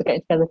three of us are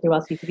getting together to do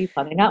our CPD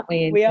planning, aren't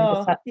we? We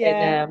are,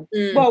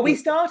 Well, we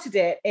started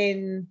it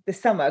in the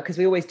summer, because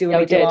we always do when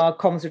we do our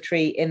comms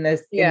retreat in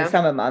the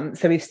summer months.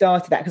 So we've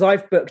started that, because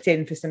I've booked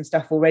in for some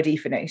stuff already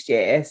for next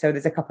year. So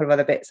there's a couple of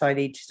other bits I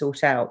need to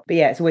sort out. But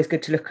it's always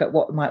good to look at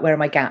where are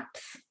my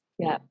gaps.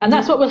 Yeah, and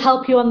that's what will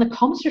help you on the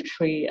comms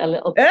retreat, a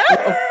little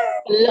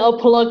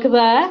plug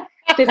there.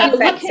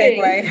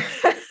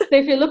 So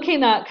if you're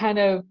looking at kind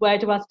of where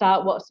do I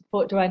start, what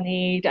support do I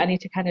need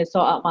to kind of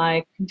sort out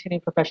my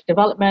continuing professional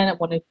development, I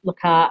want to look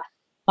at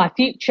my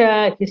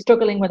future. If you're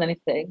struggling with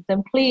anything,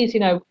 then please,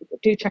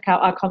 do check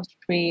out our comms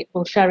retreat.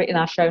 We'll share it in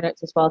our show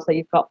notes as well, so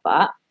you've got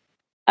that.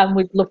 And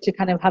we'd love to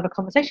kind of have a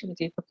conversation with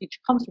you for future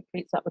comms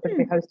retreats that we're going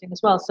to be hosting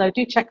as well. So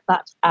do check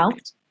that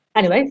out.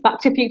 Anyway, back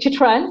to future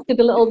trends. Did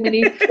a little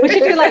mini. We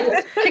should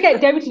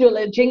get Debbie to do a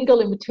little jingle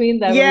in between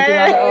there.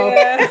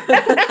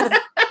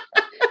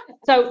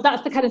 So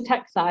that's the kind of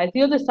tech side.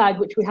 The other side,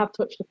 which we have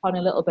touched upon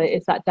a little bit,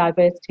 is that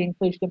diversity,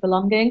 inclusion, and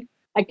belonging.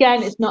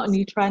 Again, it's not a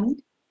new trend.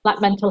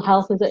 Like mental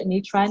health isn't a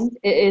new trend.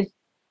 It is,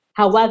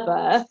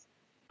 however,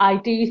 I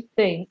do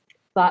think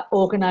that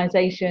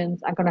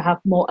organisations are going to have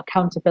more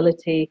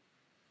accountability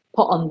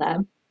put on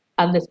them,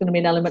 and there's going to be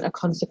an element of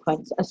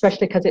consequence,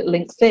 especially because it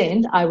links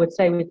in, I would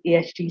say, with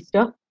ESG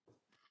stuff.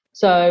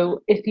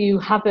 So if you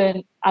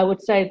haven't, I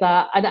would say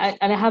that, and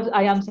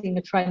I am seeing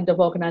a trend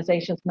of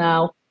organisations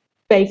now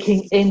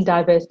baking in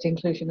diversity,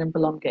 inclusion, and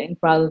belonging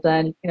rather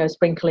than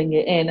sprinkling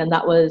it in. And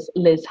that was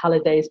Liz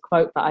Halliday's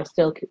quote that I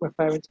still keep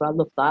referring to. I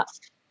love that.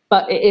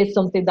 But it is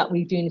something that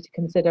we do need to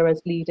consider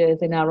as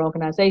leaders in our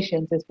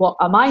organisations: is what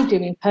am I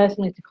doing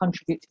personally to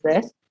contribute to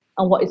this,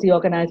 and what is the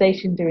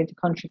organisation doing to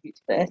contribute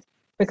to this?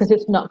 Because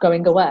it's not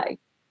going away,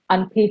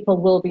 and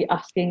people will be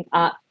asking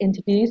at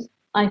interviews,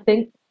 I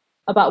think,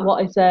 about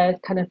what is their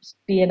kind of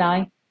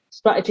D&I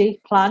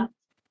strategy plan.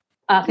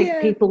 I think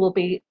there'll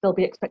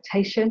be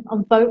expectation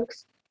on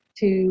folks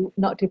to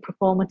not do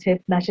performative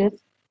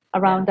measures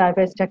around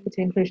diversity,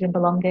 equity, inclusion, and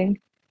belonging.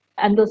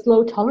 And there's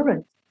low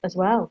tolerance as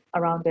well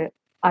around it,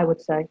 I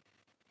would say.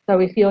 So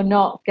if you're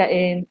not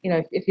getting,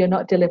 if you're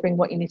not delivering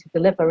what you need to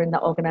deliver in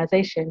that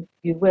organization,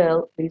 you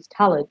will lose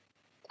talent.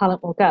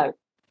 Talent will go,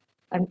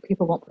 and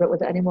people won't put up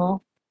with it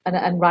anymore.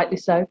 And rightly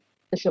so,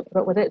 they should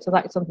put up with it. So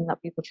that's something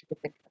that people should be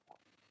thinking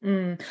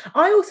about.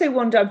 I also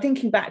wonder, I'm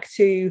thinking back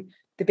to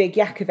the Big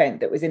Yak event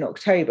that was in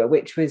October,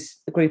 which was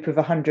a group of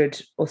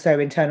 100 or so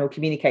internal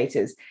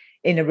communicators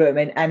in a room.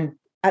 And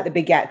at the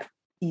Big Yak,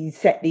 you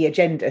set the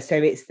agenda. So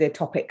it's the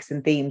topics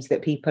and themes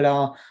that people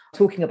are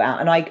talking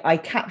about. And I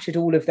captured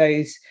all of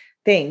those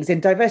things,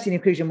 and diversity and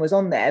inclusion was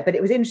on there. But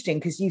it was interesting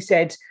because you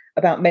said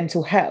about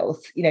mental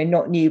health,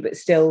 not new, but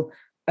still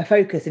a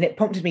focus. And it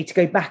prompted me to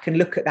go back and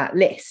look at that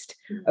list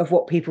of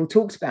what people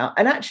talked about.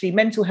 And actually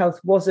mental health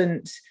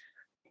wasn't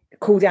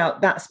called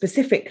out that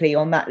specifically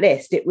on that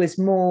list. It was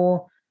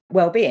more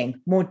well-being,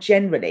 more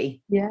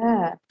generally.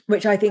 Yeah.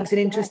 Which I think is an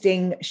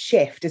interesting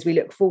shift as we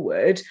look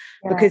forward,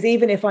 because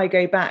even if I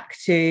go back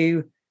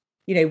to,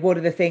 what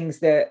are the things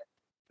that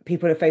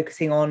people are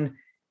focusing on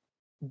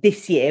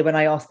this year when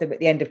I asked them at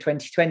the end of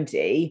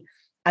 2020,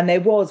 and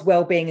there was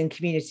well-being and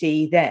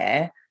community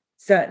there,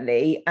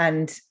 certainly,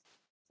 and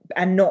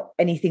not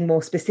anything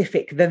more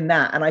specific than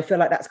that. And I feel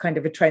like that's kind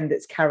of a trend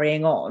that's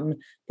carrying on,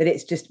 that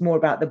it's just more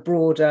about the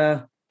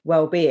broader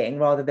well-being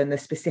rather than the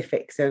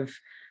specifics of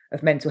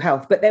mental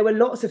health. But there were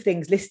lots of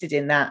things listed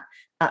in that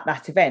at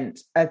that event,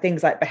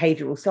 things like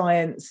behavioural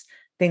science,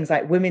 things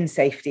like women's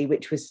safety,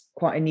 which was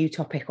quite a new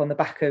topic on the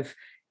back of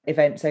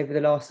events over the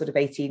last sort of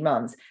 18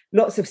 months.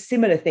 Lots of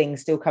similar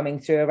things still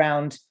coming through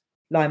around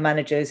line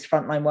managers,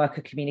 frontline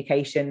worker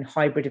communication,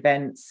 hybrid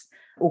events,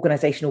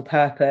 organisational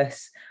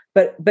purpose.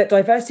 But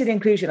diversity and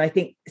inclusion, I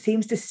think,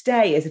 seems to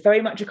stay as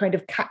very much a kind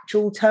of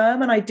catch-all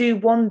term. And I do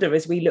wonder,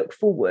 as we look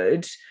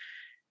forward,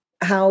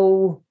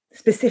 how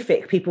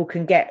specific people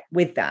can get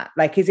with that.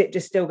 Like, is it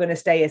just still going to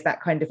stay as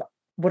that kind of,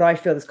 what I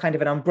feel is kind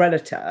of an umbrella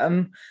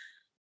term?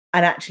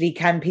 And actually,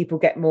 can people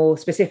get more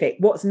specific?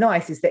 What's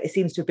nice is that it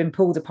seems to have been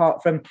pulled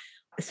apart from,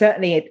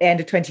 certainly at the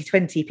end of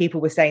 2020, people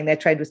were saying their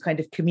trend was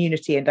kind of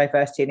community and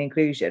diversity and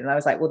inclusion. And I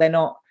was like, well, they're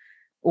not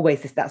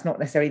always this, that's not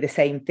necessarily the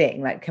same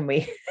thing. Like, can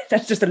we,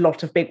 that's just a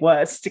lot of big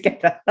words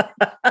together.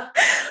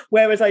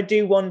 Whereas I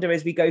do wonder,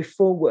 as we go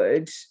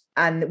forward,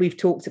 and we've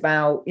talked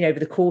about, over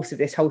the course of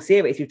this whole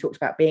series, we've talked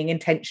about being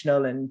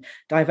intentional and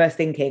diverse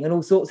thinking and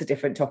all sorts of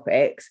different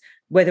topics,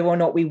 whether or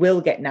not we will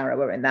get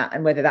narrower in that,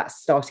 and whether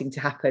that's starting to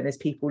happen as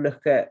people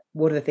look at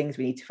what are the things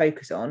we need to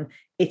focus on.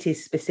 It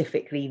is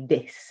specifically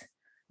this.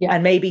 Yeah.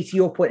 And maybe to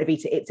your point,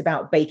 Evita, it's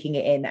about baking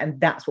it in, and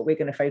that's what we're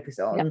going to focus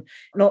on,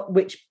 not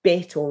which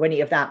bit or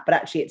any of that, but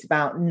actually it's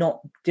about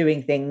not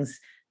doing things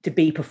to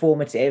be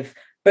performative,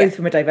 both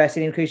from a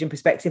diversity and inclusion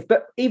perspective,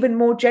 but even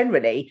more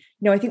generally,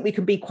 I think we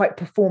can be quite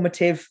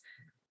performative.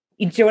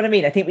 Do you know what I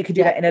mean? I think we can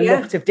do that in a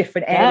lot of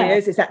different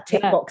areas. It's that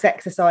tick box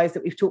exercise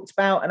that we've talked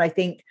about. And I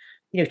think,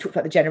 we've talked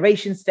about the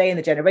generations day and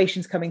the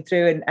generations coming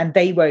through, and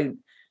they won't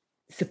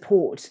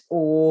support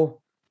or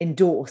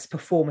endorse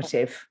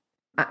performative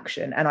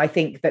action. And I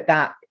think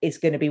that is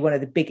going to be one of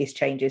the biggest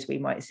changes we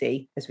might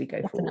see as we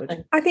go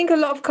forward. I think a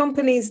lot of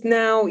companies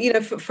now,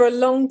 for a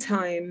long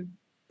time,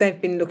 they've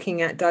been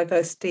looking at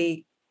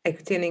diversity,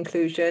 equity and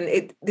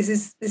inclusion.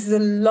 This is a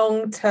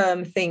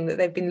long-term thing that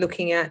they've been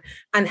looking at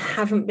and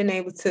haven't been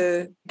able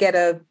to get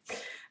a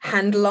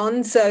handle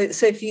on. So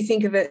if you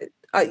think of it,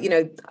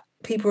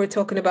 people are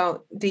talking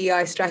about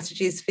DEI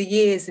strategies for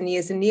years and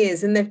years and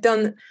years, and they've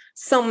done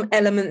some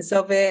elements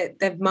of it.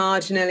 They've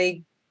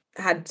marginally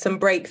had some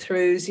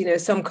breakthroughs.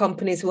 Some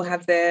companies will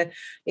have their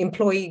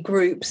employee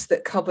groups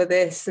that cover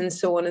this, and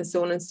so on and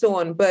so on and so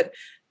on. But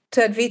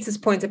to Advita's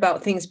point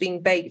about things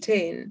being baked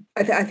in,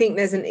 I think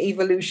there's an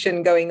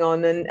evolution going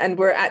on, and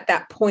we're at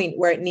that point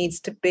where it needs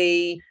to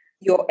be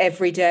your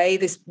everyday.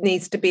 This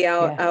needs to be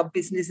our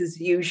business as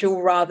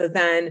usual, rather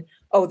than,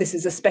 oh, this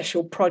is a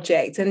special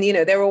project. And,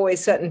 there are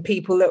always certain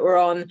people that were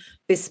on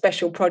this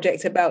special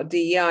project about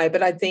DEI,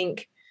 but I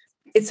think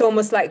it's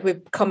almost like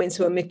we've come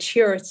into a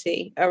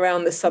maturity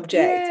around the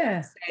subject.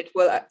 And said,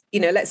 well,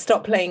 let's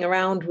stop playing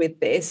around with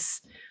this.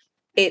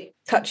 It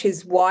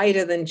touches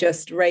wider than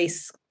just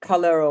race,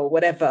 color, or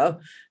whatever.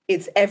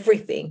 It's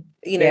everything.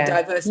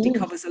 Diversity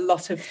covers a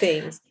lot of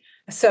things.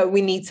 So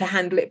we need to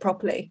handle it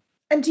properly.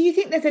 And do you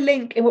think there's a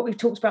link in what we've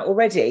talked about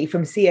already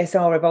from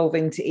CSR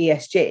evolving to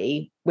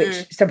ESG,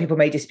 which some people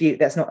may dispute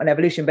that's not an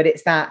evolution, but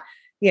it's that,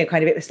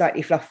 kind of it was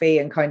slightly fluffy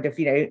and kind of,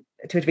 to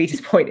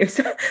Advita's point, if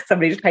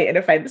somebody just painted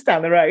a fence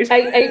down the road.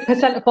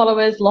 8% of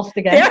followers lost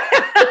again.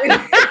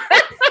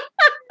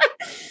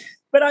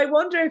 But I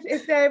wonder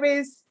if there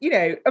is,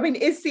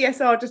 is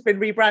CSR just been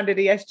rebranded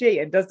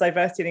ESG, and does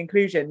diversity and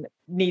inclusion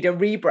need a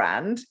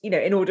rebrand,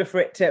 in order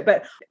for it to,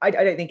 but I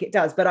don't think it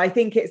does. But I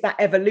think it's that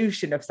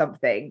evolution of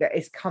something that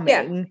is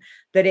coming,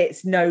 that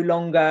it's no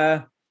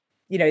longer,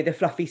 the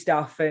fluffy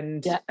stuff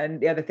and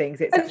the other things.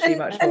 It's actually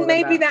much more. And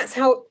maybe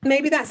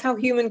that's how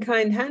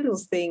humankind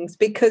handles things,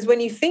 because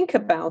when you think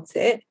about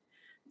it,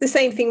 the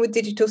same thing with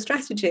digital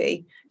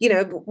strategy. You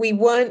know, we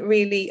weren't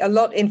really a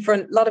lot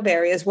of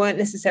areas weren't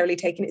necessarily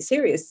taking it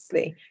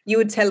seriously. You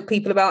would tell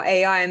people about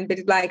AI and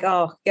be like,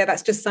 oh, yeah,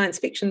 that's just science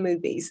fiction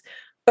movies.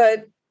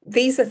 But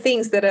these are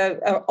things that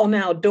are on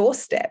our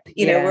doorstep.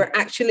 You know, we're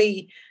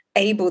actually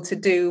able to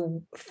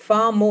do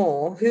far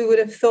more. Who would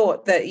have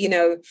thought that, you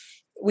know,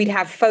 we'd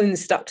have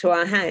phones stuck to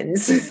our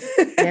hands?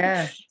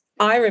 Yeah.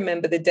 I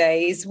remember the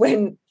days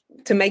when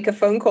to make a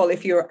phone call,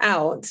 if you were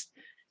out,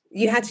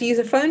 you had to use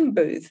a phone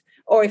booth.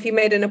 Or if you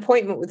made an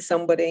appointment with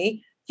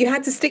somebody, you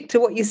had to stick to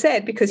what you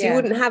said because you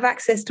wouldn't have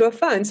access to a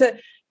phone. So,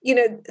 you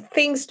know,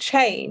 things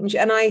change.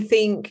 And I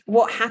think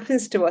what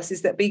happens to us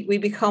is that we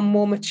become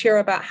more mature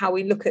about how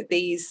we look at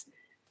these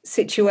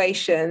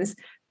situations.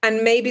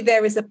 And maybe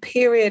there is a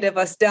period of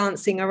us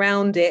dancing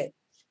around it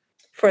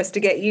for us to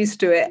get used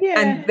to it. Yeah.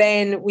 And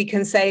then we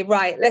can say,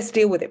 right, let's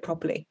deal with it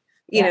properly.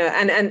 You know,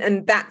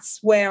 and that's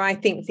where I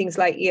think things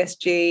like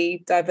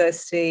ESG,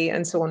 diversity,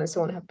 and so on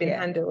have been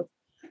handled.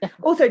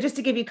 Also, just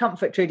to give you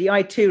comfort, Trudy,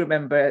 I too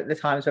remember the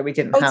times where we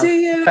didn't have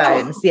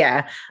phones.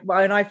 Yeah.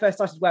 When I first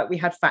started work, we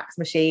had fax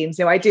machines.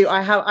 So I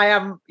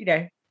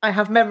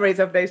have memories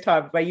of those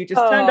times where you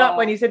just turned up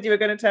when you said you were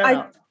going to turn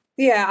up.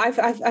 Yeah,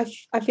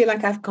 I feel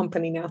like I have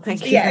company now.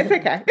 Thank you. Yeah, it's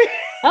okay.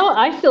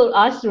 I still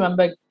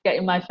remember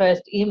getting my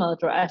first email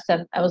address,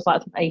 and I was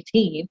like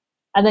 18,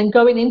 and then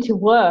going into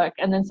work,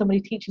 and then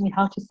somebody teaching me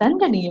how to send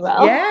an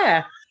email.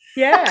 Yeah.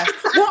 Yeah.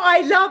 What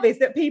I love is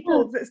that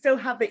people that still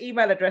have the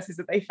email addresses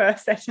that they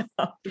first set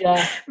up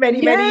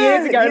many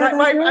years ago.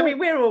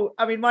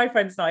 My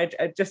friends and I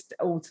are just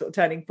all sort of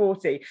turning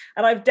 40,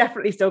 and I've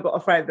definitely still got a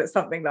friend that's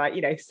something like,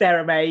 you know,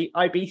 Sarah May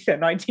Ibiza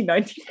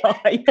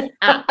 1995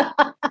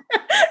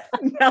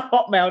 now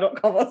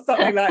hotmail.com or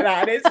something like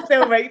that, and it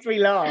still makes me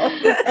laugh.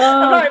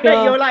 I'm like,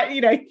 mate, you're like, you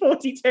know,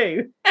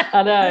 42.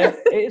 I know,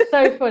 it's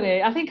so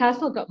funny. I think I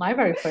still got my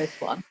very first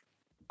one.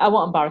 I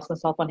won't embarrass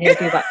myself on here.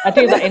 I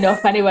do that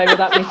enough anyway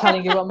without me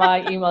telling you what my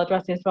email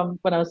address is from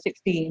when I was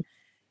 16.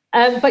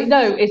 But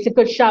no, it's a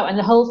good shout. And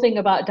the whole thing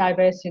about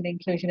diversity and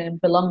inclusion and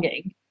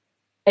belonging,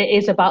 it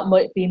is about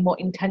being more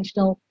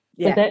intentional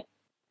with it.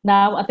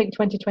 Now, I think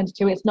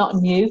 2022, it's not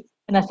new.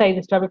 And I say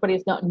this to everybody,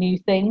 it's not a new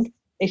thing.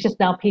 It's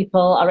just now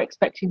people are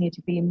expecting you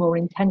to be more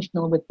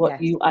intentional with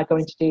what you are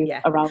going to do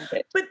around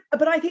it.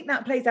 But I think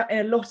that plays out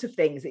in a lot of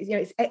things. It's, you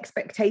know, it's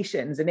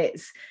expectations, and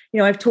it's, you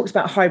know, I've talked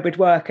about hybrid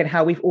work and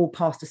how we've all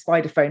passed a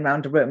spider phone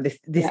around a room. This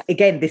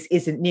again, this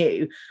isn't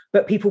new,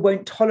 but people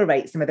won't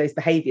tolerate some of those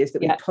behaviours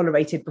that we've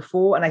tolerated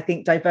before. And I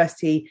think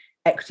diversity,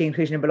 equity,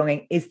 inclusion and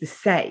belonging is the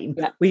same,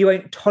 where you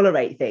won't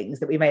tolerate things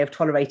that we may have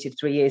tolerated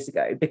 3 years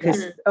ago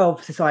because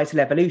of societal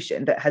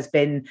evolution that has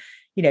been,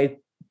 you know,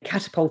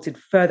 catapulted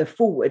further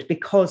forward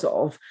because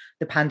of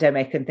the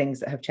pandemic and things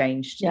that have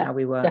changed how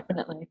we work.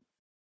 Definitely.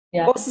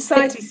 Yeah. Well,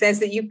 society says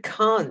that you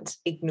can't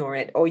ignore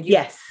it, or you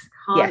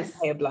can't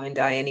pay a blind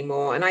eye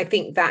anymore. And I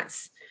think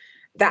that's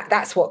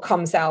what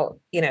comes out,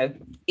 you know,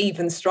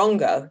 even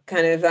stronger.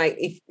 Kind of like,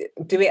 if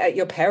do it at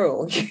your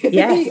peril.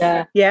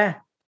 Yeah.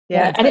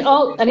 And it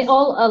all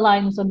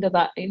aligns under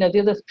that. You know,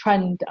 the other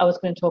trend I was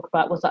going to talk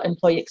about was that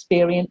employee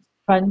experience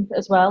trend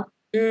as well.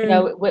 You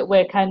know,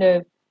 we're kind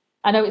of,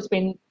 I know it's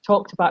been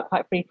talked about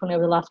quite frequently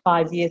over the last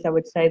 5 years, I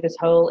would say, this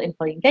whole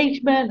employee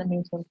engagement and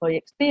moving to employee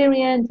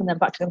experience, and then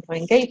back to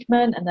employee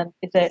engagement, and then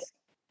is it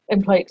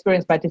employee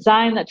experience by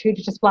design that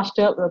Trudy just flashed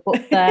up with a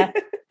book there.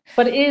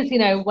 But it is, you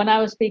know, when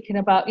I was speaking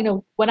about, you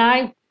know, when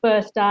I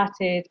first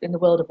started in the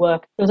world of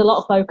work, there was a lot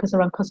of focus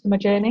around customer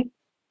journey.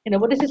 You know,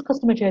 what does this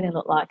customer journey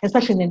look like,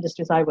 especially in the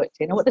industries I worked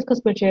in? What does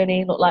customer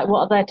journey look like?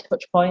 What are their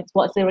touch points?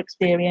 What's their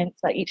experience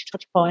at each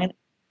touch point?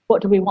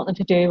 What do we want them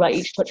to do at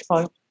each touch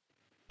point?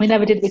 We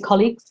never did with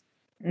colleagues.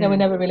 You know, we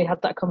never really had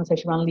that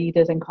conversation around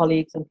leaders and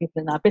colleagues and people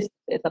in our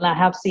businesses. And I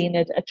have seen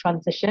a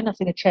transition. I've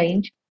seen a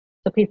change.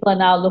 So people are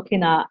now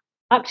looking at,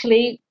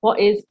 actually, what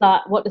is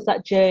that? What does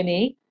that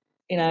journey,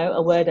 you know,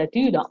 a word I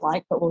do not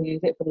like, but we'll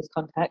use it for this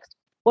context.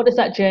 What does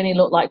that journey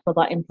look like for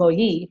that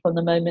employee from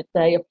the moment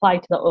they apply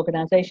to that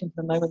organisation to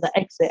the moment they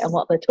exit, and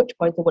what their touch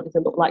points and what does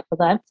it look like for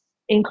them,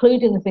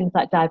 including the things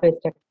like diversity,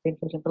 equity,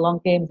 inclusion,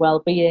 belonging,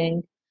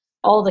 well-being,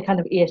 all the kind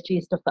of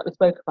ESG stuff that we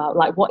spoke about.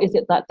 Like, what is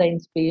it that they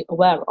need to be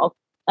aware of?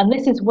 And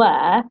this is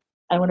where,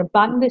 I want to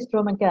bang this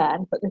drum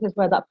again, but this is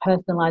where that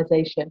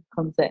personalisation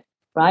comes in,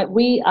 right?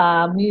 We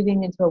are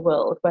moving into a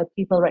world where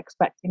people are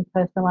expecting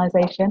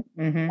personalisation.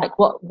 Like,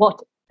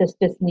 what does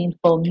this mean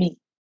for me?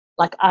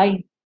 Like,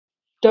 I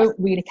don't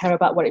really care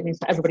about what it means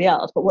for everybody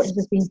else, but what does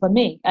this mean for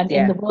me? And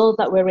in the world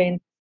that we're in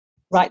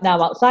right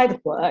now outside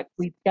of work,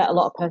 we get a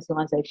lot of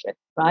personalisation,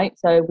 right?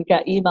 So we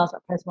get emails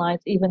that are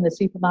personalised. Even the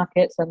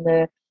supermarkets and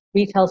the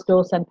retail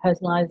stores send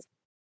personalised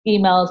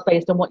emails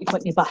based on what you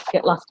put in your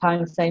basket last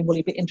time, saying, will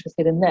you be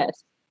interested in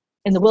this?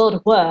 In the world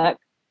of work,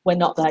 we're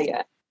not there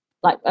yet.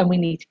 Like, and we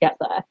need to get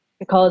there,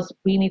 because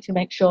we need to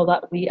make sure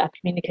that we are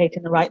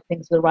communicating the right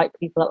things to the right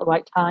people at the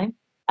right time,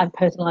 and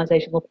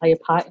personalisation will play a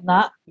part in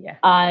that.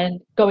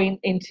 And going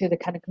into the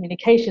kind of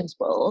communications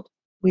world,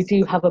 we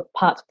do have a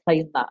part to play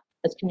in that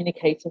as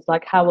communicators.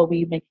 Like, how are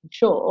we making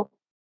sure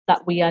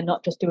that we are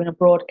not just doing a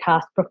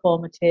broadcast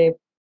performative,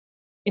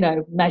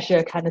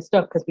 measure kind of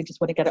stuff because we just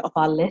want to get it off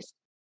our list.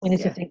 We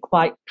need to think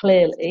quite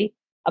clearly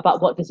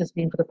about what does this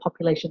mean for the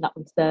population that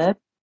we serve,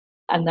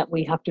 and that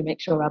we have to make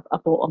sure are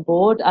brought on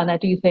board. And I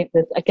do think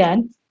that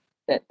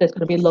there's going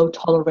to be low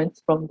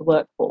tolerance from the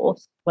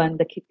workforce when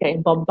they keep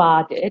getting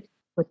bombarded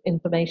with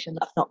information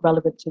that's not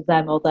relevant to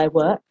them or their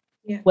work,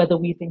 whether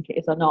we think it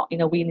is or not.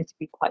 We need to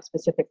be quite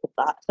specific with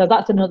that. So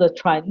that's another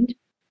trend,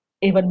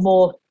 even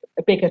more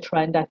a bigger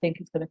trend I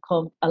think is going to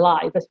come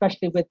alive,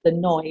 especially with the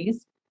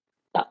noise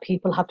that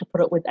people have to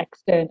put up with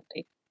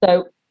externally.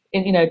 So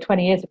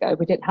 20 years ago,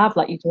 we didn't have,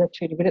 like you said,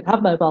 Trudy, we didn't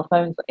have mobile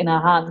phones in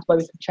our hands where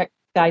we could check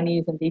Sky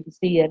News and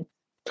BBC and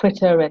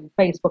Twitter and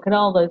Facebook and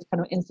all those kind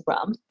of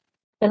Instagrams.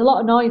 There's a lot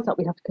of noise that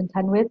we have to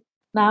contend with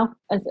now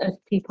as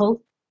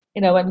people,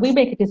 and we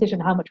make a decision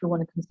how much we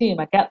want to consume.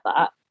 I get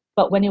that.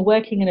 But when you're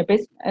working in a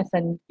business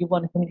and you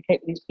want to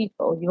communicate with these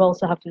people, you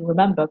also have to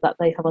remember that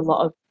they have a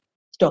lot of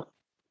stuff.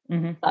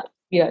 That,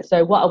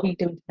 so what are we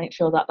doing to make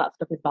sure that that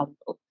stuff is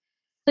valuable?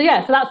 So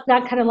that's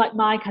that kind of like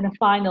my kind of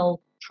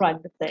final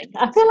trend thing.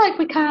 I feel like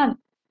we can't.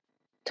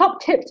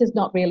 Top tips is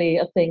not really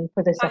a thing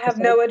for this episode. I have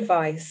no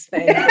advice.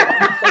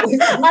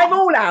 I'm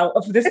all out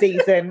of the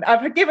season.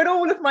 I've given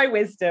all of my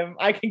wisdom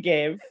I can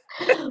give.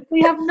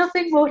 We have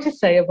nothing more to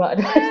say about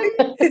it.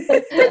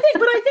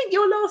 I think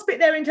your last bit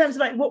there in terms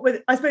of like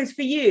I suppose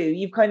for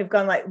you've kind of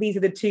gone like these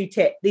are the two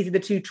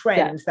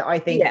trends that I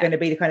think are going to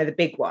be the kind of the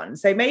big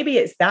ones. So maybe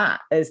it's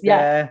that as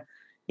the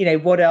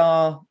what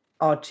are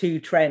our two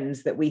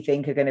trends that we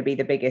think are going to be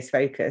the biggest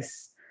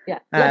focus. Yeah,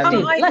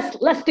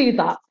 let's do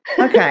that.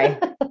 Okay.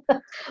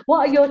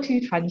 What are your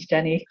two trends,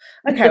 Jenny?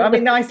 Okay, I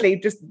mean, nicely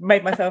just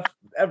made myself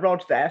a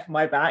rod there for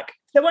my back.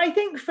 So I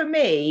think for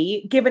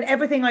me, given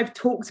everything I've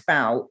talked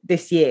about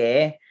this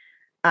year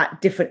at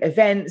different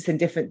events and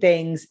different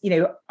things,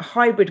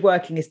 hybrid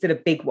working is still a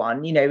big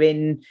one.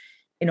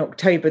 In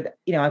October,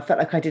 I felt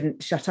like I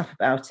didn't shut up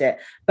about it.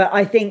 But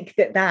I think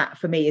that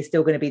for me is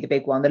still going to be the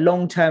big one. The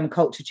long-term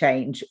culture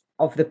change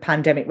of the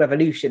pandemic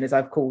revolution, as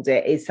I've called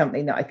it, is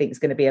something that I think is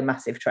going to be a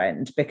massive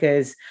trend,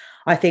 because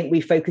I think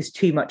we focused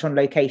too much on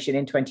location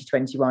in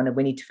 2021, and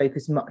we need to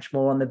focus much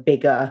more on the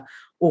bigger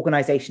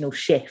organizational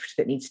shift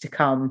that needs to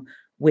come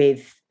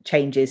with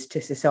changes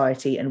to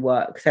society and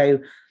work. So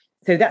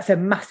that's a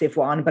massive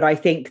one, but I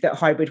think that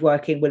hybrid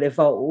working will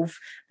evolve.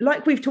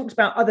 Like we've talked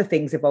about other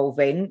things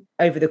evolving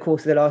over the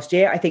course of the last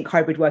year, I think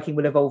hybrid working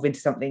will evolve into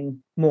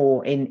something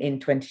more in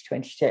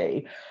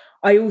 2022.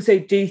 I also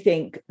do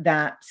think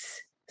that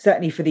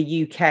certainly for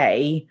the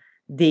UK,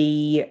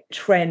 the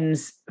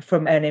trends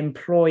from an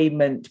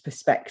employment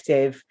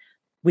perspective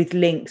with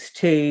links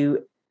to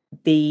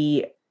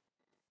the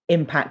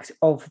impact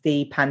of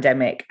the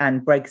pandemic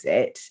and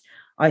Brexit,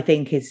 I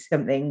think is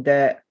something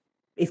that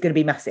is going to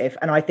be massive.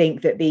 And I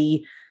think that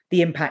the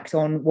impact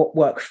on what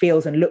work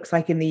feels and looks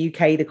like in the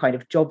UK, the kind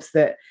of jobs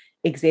that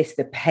exist,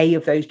 the pay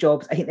of those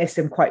jobs, I think there's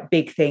some quite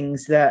big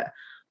things that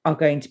are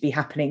going to be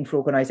happening for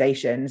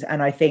organizations.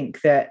 And I think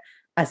that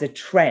as a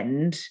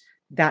trend,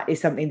 that is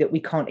something that we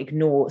can't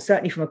ignore,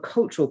 certainly from a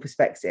cultural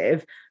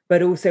perspective,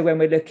 but also when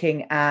we're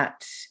looking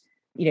at,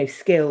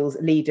 skills,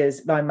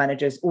 leaders, line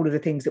managers, all of the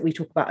things that we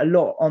talk about a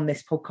lot on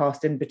this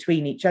podcast and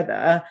between each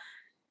other.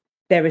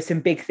 There are some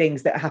big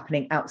things that are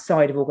happening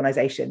outside of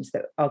organizations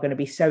that are going to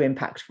be so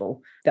impactful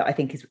that I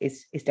think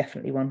is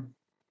definitely one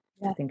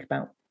to think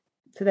about.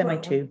 So they're my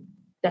two.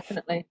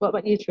 Definitely. What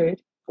about you,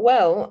 Trude?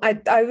 Well,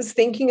 I was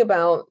thinking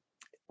about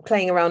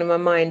playing around in my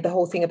mind the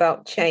whole thing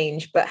about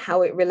change, but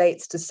how it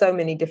relates to so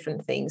many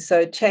different things.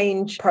 So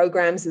change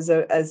programs as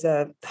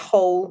a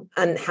whole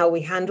and how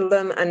we handle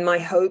them. And my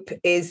hope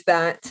is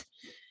that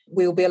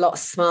we'll be a lot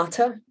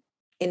smarter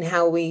in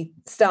how we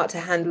start to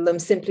handle them,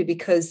 simply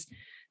because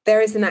there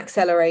is an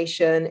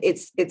acceleration.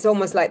 It's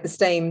almost like the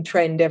same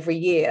trend every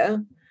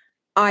year.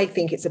 I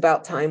think it's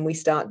about time we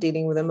start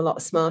dealing with them a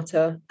lot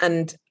smarter.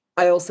 And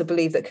I also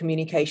believe that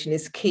communication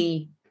is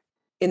key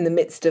in the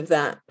midst of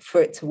that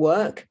for it to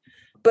work.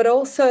 But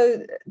also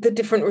the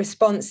different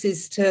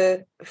responses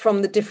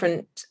from the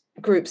different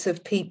groups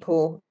of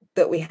people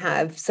that we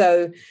have.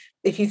 So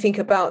if you think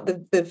about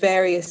the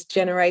various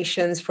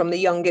generations from the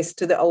youngest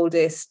to the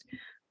oldest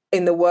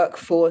in the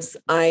workforce,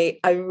 I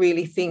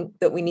really think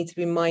that we need to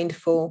be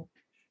mindful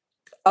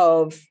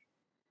of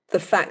the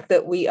fact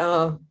that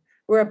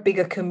we're a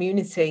bigger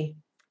community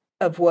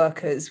of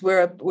workers.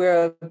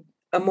 We're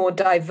a more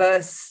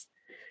diverse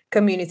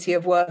community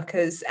of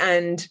workers,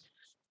 and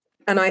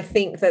I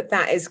think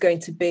that is going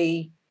to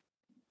be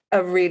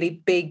a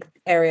really big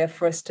area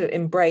for us to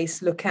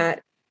embrace, look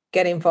at,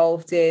 get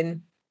involved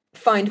in,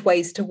 find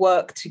ways to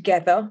work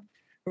together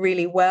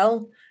really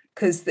well.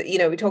 Because, we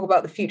talk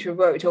about the future of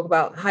work, we talk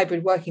about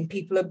hybrid working,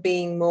 people are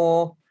being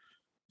more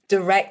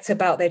direct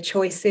about their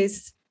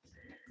choices.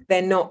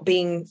 They're not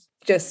being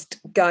just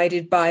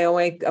guided by,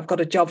 I've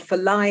got a job for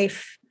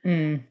life.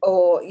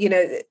 Or,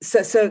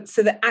 so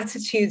the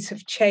attitudes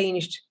have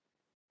changed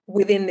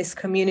within this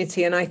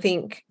community. And I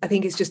think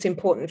it's just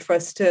important for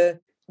us to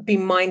be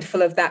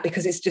mindful of that,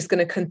 because it's just going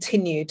to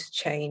continue to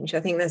change. I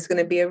think there's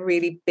going to be a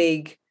really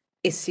big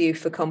issue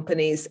for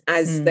companies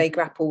as they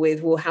grapple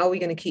with, well, how are we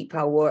going to keep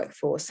our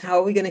workforce? How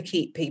are we going to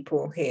keep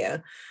people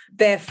here?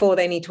 Therefore,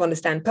 they need to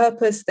understand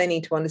purpose. They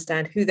need to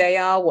understand who they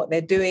are, what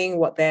they're doing,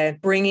 what they're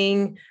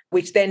bringing,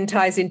 which then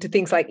ties into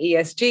things like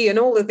ESG and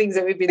all the things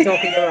that we've been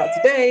talking about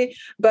today.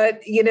 But,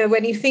 you know,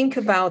 when you think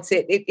about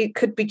it, it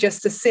could be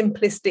just a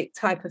simplistic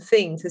type of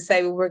thing to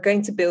say, well, we're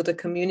going to build a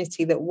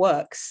community that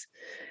works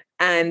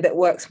and that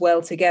works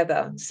well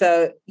together.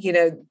 So, you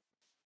know,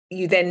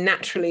 you then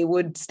naturally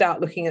would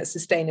start looking at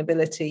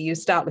sustainability, you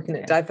start looking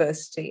at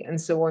diversity and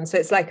so on. So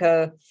it's like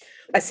I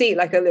see it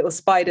like a little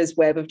spider's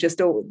web of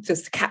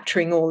just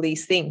capturing all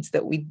these things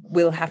that we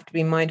will have to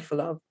be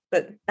mindful of.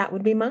 But that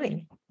would be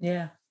mine.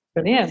 Yeah.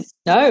 Brilliant.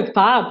 No,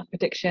 fab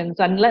predictions.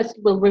 And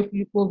we'll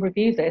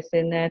review this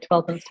in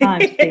 12 months'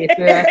 time to see if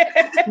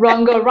we're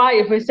wrong or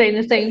right, if we're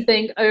saying the same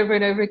thing over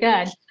and over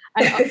again.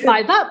 And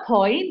by that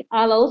point,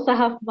 I'll also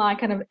have my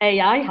kind of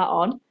AI hat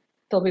on.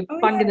 They'll be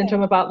banging the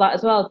drum about that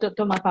as well.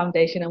 Done my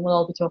foundation, and we'll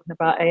all be talking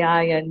about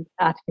AI and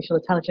artificial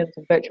intelligence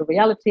and virtual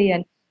reality,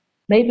 and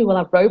maybe we'll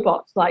have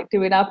robots like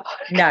doing our.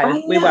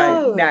 No, we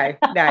won't. No,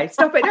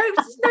 stop it. No,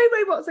 there's no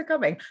robots are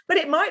coming. But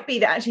it might be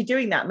that actually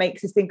doing that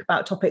makes us think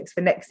about topics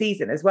for next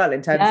season as well,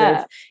 in terms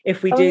of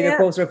if we do the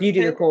course, or if you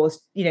do the course,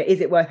 you know, is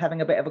it worth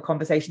having a bit of a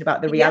conversation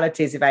about the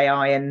realities of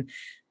AI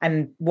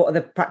and what are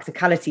the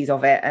practicalities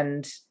of it,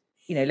 and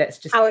you know, let's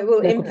just how it will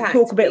impact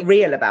talk a bit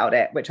real about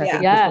it, which I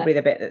think is probably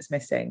the bit that's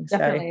missing.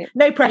 Definitely. So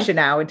no pressure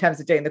now in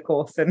terms of doing the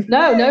course. And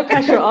no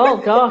pressure. Oh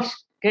gosh,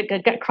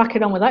 get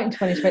cracking on with that in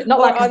 2020. Not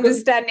like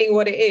understanding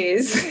what it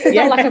is.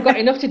 Not like I've got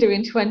enough to do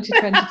in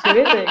 2022,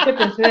 is it?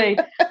 Goodness me.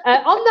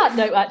 On that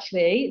note,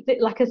 actually,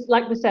 like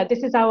we said,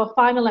 this is our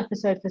final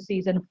episode for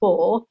season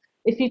 4.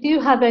 If you do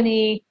have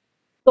any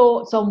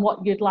thoughts on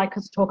what you'd like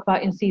us to talk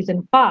about in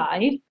season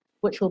 5,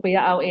 which will be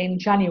out in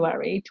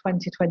January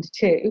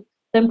 2022,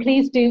 then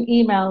please do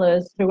email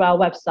us through our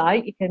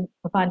website. You can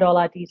find all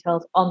our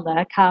details on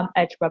there,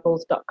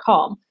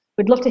 calmedgerebels.com.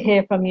 We'd love to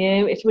hear from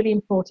you. It's really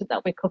important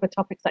that we cover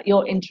topics that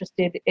you're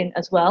interested in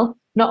as well,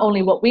 not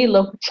only what we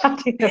love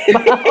chatting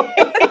about.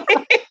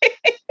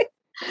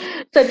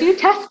 So do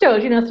test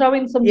us, you know, throw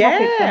in some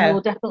topics, and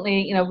we'll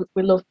definitely, you know,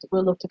 we'll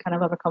love to kind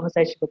of have a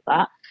conversation with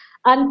that.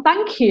 And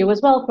thank you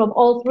as well from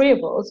all three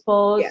of us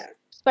for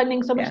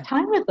spending so much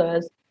time with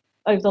us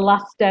over the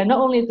last, not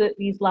only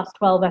these last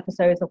 12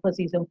 episodes of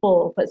season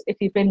 4, but if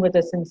you've been with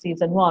us since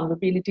season 1, we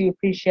really do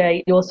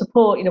appreciate your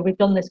support. You know, we've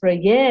done this for a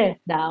year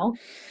now.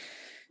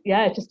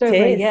 Yeah, just over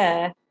a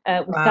year.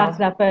 We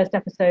started our first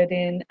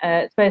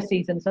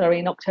season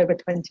in October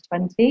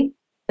 2020.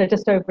 So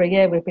just over a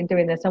year we've been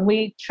doing this, and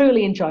we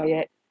truly enjoy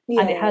it.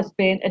 And it has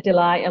been a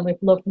delight, and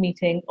we've loved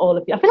meeting all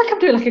of you. I feel like I'm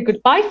doing like a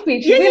goodbye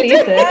speech. It really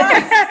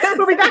isn't.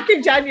 We'll be back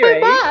in January.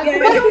 We're back.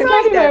 We're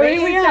back in January.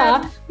 We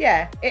are.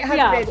 It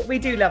has been. We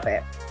do love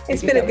it.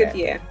 It's been a good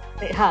year.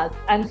 It has.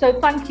 And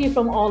so thank you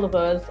from all of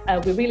us.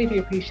 We really do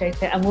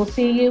appreciate it. And we'll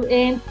see you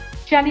in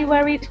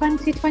January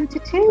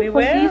 2022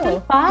 for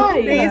season 5.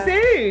 See you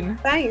soon.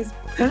 Thanks.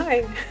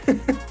 Bye.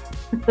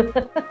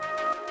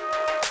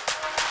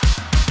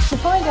 To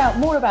find out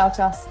more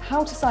about us,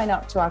 how to sign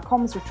up to our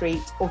comms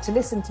retreat, or to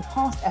listen to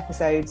past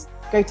episodes,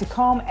 go to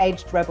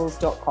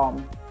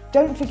calmedgerebels.com.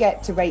 Don't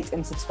forget to rate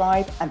and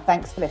subscribe, and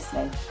thanks for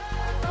listening.